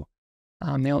need you.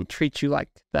 They don't treat you like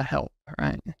the help,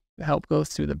 right? The help goes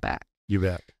through the back. You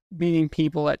bet. Meeting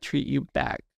people that treat you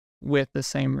back with the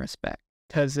same respect,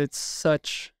 because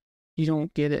you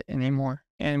don't get it anymore.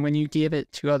 And when you give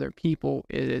it to other people,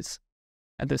 it is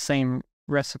at the same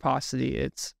reciprocity.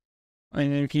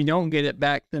 And if you don't get it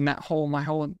back, then my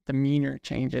whole demeanor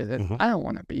changes. I don't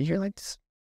want to be here like this.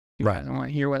 Right. I don't want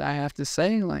to hear what I have to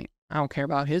say. Like, I don't care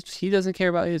about he doesn't care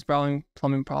about his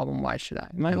plumbing problem. Why should I?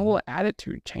 My whole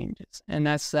attitude changes. And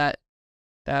that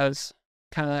was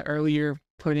kind of earlier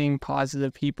putting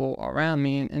positive people around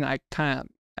me. And I kind of,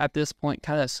 at this point,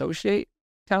 kind of associate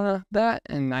that.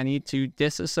 And I need to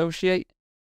disassociate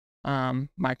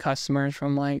my customers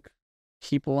from like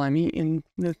people I meet in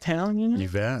the town, you know. You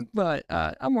bet. But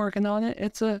I'm working on it.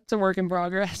 It's a work in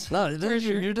progress. No,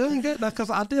 you're doing good. Because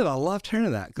I loved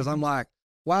hearing that, because I'm like,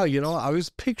 wow, you know, I always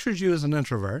pictured you as an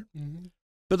introvert. Mm-hmm.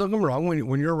 But don't get me wrong,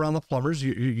 when you're around the plumbers,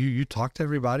 you talk to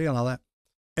everybody and all that.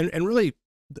 And really,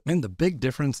 man, the big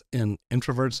difference in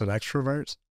introverts and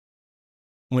extroverts,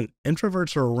 when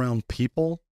introverts are around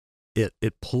people, it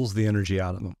pulls the energy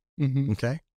out of them. Mm-hmm.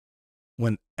 Okay.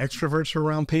 When extroverts are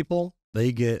around people,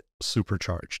 they get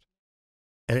supercharged.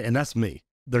 And that's me.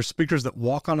 There's speakers that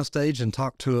walk on a stage and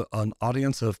talk to an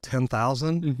audience of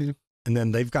 10,000, Mm-hmm. and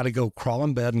then they've got to go crawl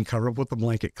in bed and cover up with a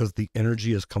blanket because the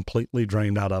energy is completely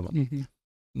drained out of them. Mm-hmm.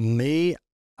 Me,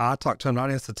 I talk to an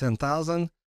audience of 10,000.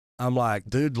 I'm like,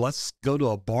 dude, let's go to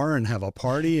a bar and have a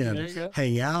party and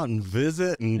hang out and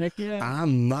visit. And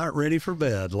I'm not ready for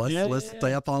bed. Let's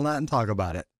stay up all night and talk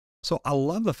about it. So I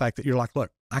love the fact that you're like,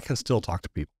 look, I can still talk to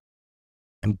people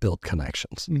and build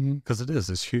connections, because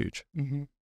it's huge. Mm-hmm.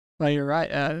 Well, you're right.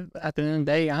 At the end of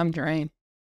the day, I'm drained.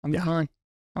 I'm done.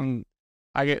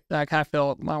 I kind of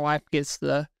feel my wife gets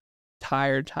the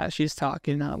tired. She's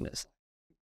talking.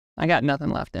 I got nothing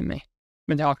left in me.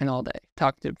 Been talking all day.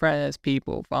 Talk to press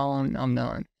people, following. I'm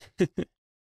done.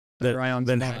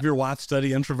 Then have your wife study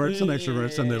introverts and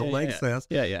extroverts, and it'll make sense.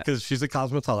 Yeah. Because she's a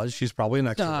cosmetologist. She's probably an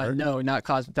extrovert. No, not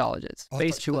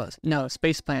cosmetologist. She was. No,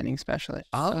 space planning specialist.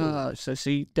 Oh. So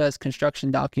she does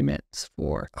construction documents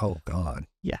for. Oh, God.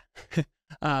 Yeah.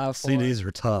 CDs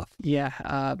are tough.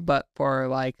 Yeah. But for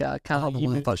like kind of.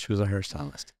 I thought she was a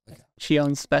hairstylist. Okay. She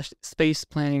owns space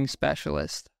planning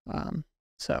specialist.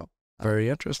 So. Very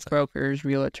interesting. Brokers,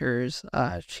 realtors.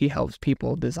 She helps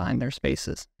people design their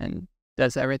spaces and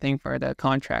does everything for the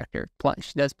contractor.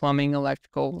 She does plumbing,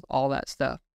 electrical, all that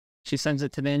stuff. She sends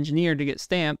it to the engineer to get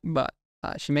stamped, but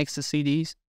she makes the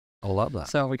CDs. I love that.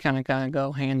 So we kind of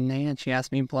go hand in hand. She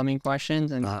asks me plumbing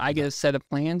questions, and I get a set of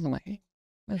plans. I'm like, hey,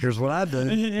 here's what I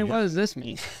do. What does this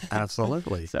mean?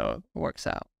 Absolutely. So it works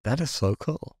out. That is so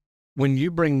cool. When you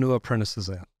bring new apprentices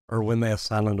in, or when they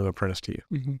assign a new apprentice to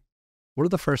you, what are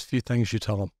the first few things you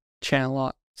tell them? Channel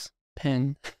locks,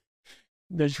 pen,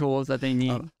 the tools that they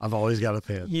need. I've always got a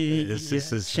pen.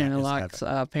 Channel locks,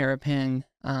 pair of pen.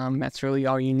 That's really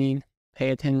all you need. Pay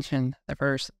attention.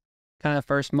 The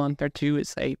first month or two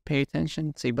is pay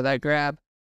attention. See what I grab.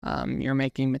 You're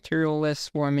making material lists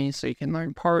for me so you can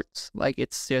learn parts. Like,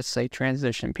 it's just a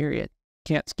transition period.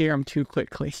 Can't scare them too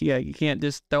quickly. Yeah, you can't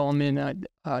just throw them in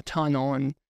a tunnel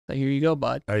and say, here you go,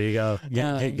 bud. There you go.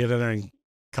 Get in there and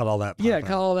cut all that.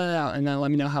 Cut all that out, and then let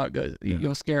me know how it goes.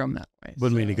 You'll scare them that way.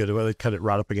 Wouldn't mean to go to where they cut it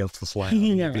right up against the slab.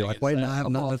 Be like, wait, no, I have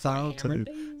nothing to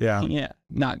do. Yeah,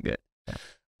 not good. Yeah.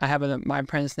 I have my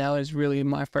apprentice now is really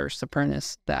my first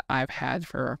apprentice that I've had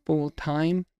for a full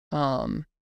time. That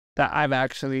I've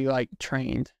actually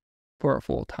trained for a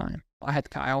full time. I had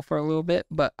Kyle for a little bit,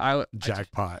 but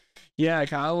jackpot.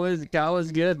 Kyle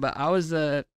was good, but I was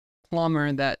the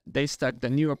plumber that they stuck the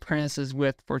new apprentices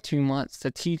with for 2 months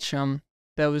to teach them.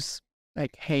 That was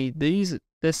like, hey,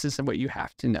 this is what you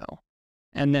have to know.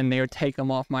 And then they would take them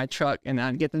off my truck and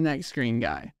I'd get the next screen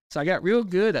guy. So I got real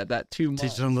good at that 2 months.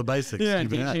 Teaching them the basics. Yeah,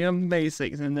 teaching them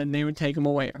basics. And then they would take them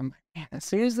away. I'm like, man, as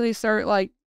soon as they start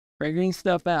figuring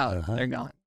stuff out, they're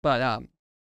gone. But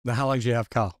now how long did you have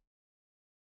Kyle?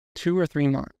 2 or 3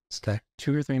 months. Okay.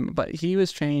 2 or 3 months. But he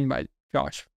was trained by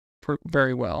Josh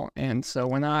very well. And so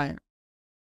when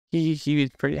he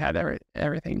had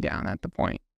everything down at the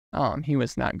point. He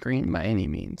was not green by any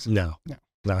means. No,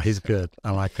 he's good.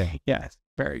 I like that. Yeah,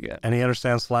 very good. And he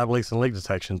understands slab leaks and leak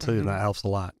detection too, and that helps a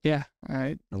lot. Yeah,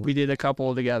 we did a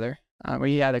couple together.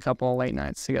 We had a couple of late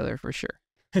nights together for sure.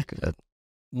 Good.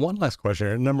 One last question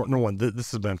here. Number one,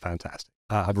 this has been fantastic.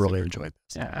 I've really enjoyed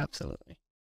this. Yeah, absolutely.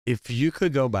 If you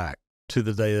could go back to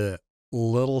the day that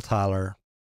little Tyler,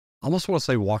 I almost want to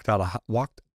say walked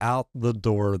out the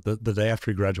door the day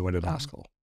after he graduated high school,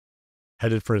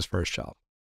 headed for his first job,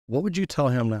 what would you tell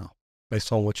him now,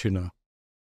 based on what you know?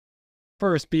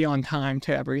 First, be on time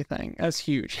to everything. That's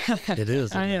huge. It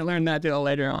is. I didn't learn that till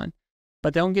later on.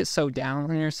 But don't get so down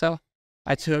on yourself.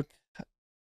 I took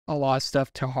a lot of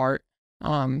stuff to heart.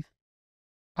 I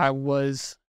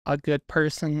was a good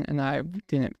person, and I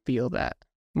didn't feel that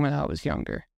when I was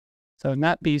younger. So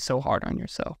not be so hard on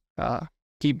yourself.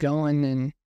 Keep going,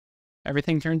 and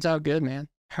everything turns out good, man.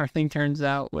 Everything turns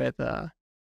out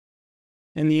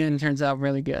in the end, turns out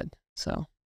really good. So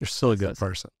you're still a good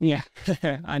person. Yeah,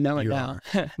 I know it now.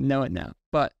 Know it now.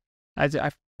 But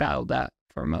I've battled that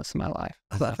for most of my life.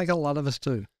 I think a lot of us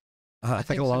do. I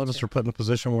think a lot of us are put in a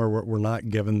position where we're not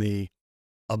given the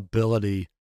ability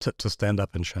to stand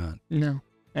up and shine. No,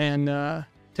 and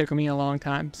took me a long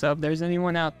time. So if there's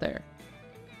anyone out there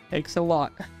Takes a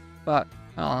lot, but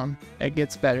it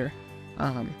gets better.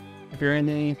 If you're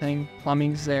into anything,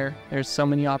 plumbing's there. There's so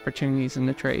many opportunities in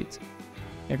the trades.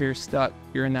 If you're stuck,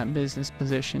 you're in that business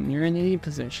position, you're in any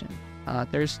position.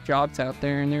 There's jobs out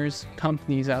there and there's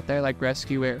companies out there like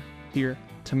Rescue Air here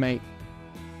to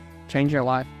change your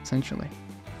life, essentially.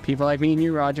 People like me and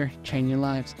you, Roger, changing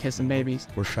lives, kissing babies.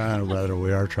 We're trying, brother.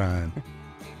 We are trying.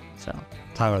 So,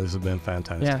 Tyler, this has been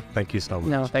fantastic. Yeah. Thank you so much.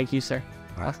 No, thank you, sir.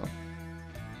 All right. Awesome.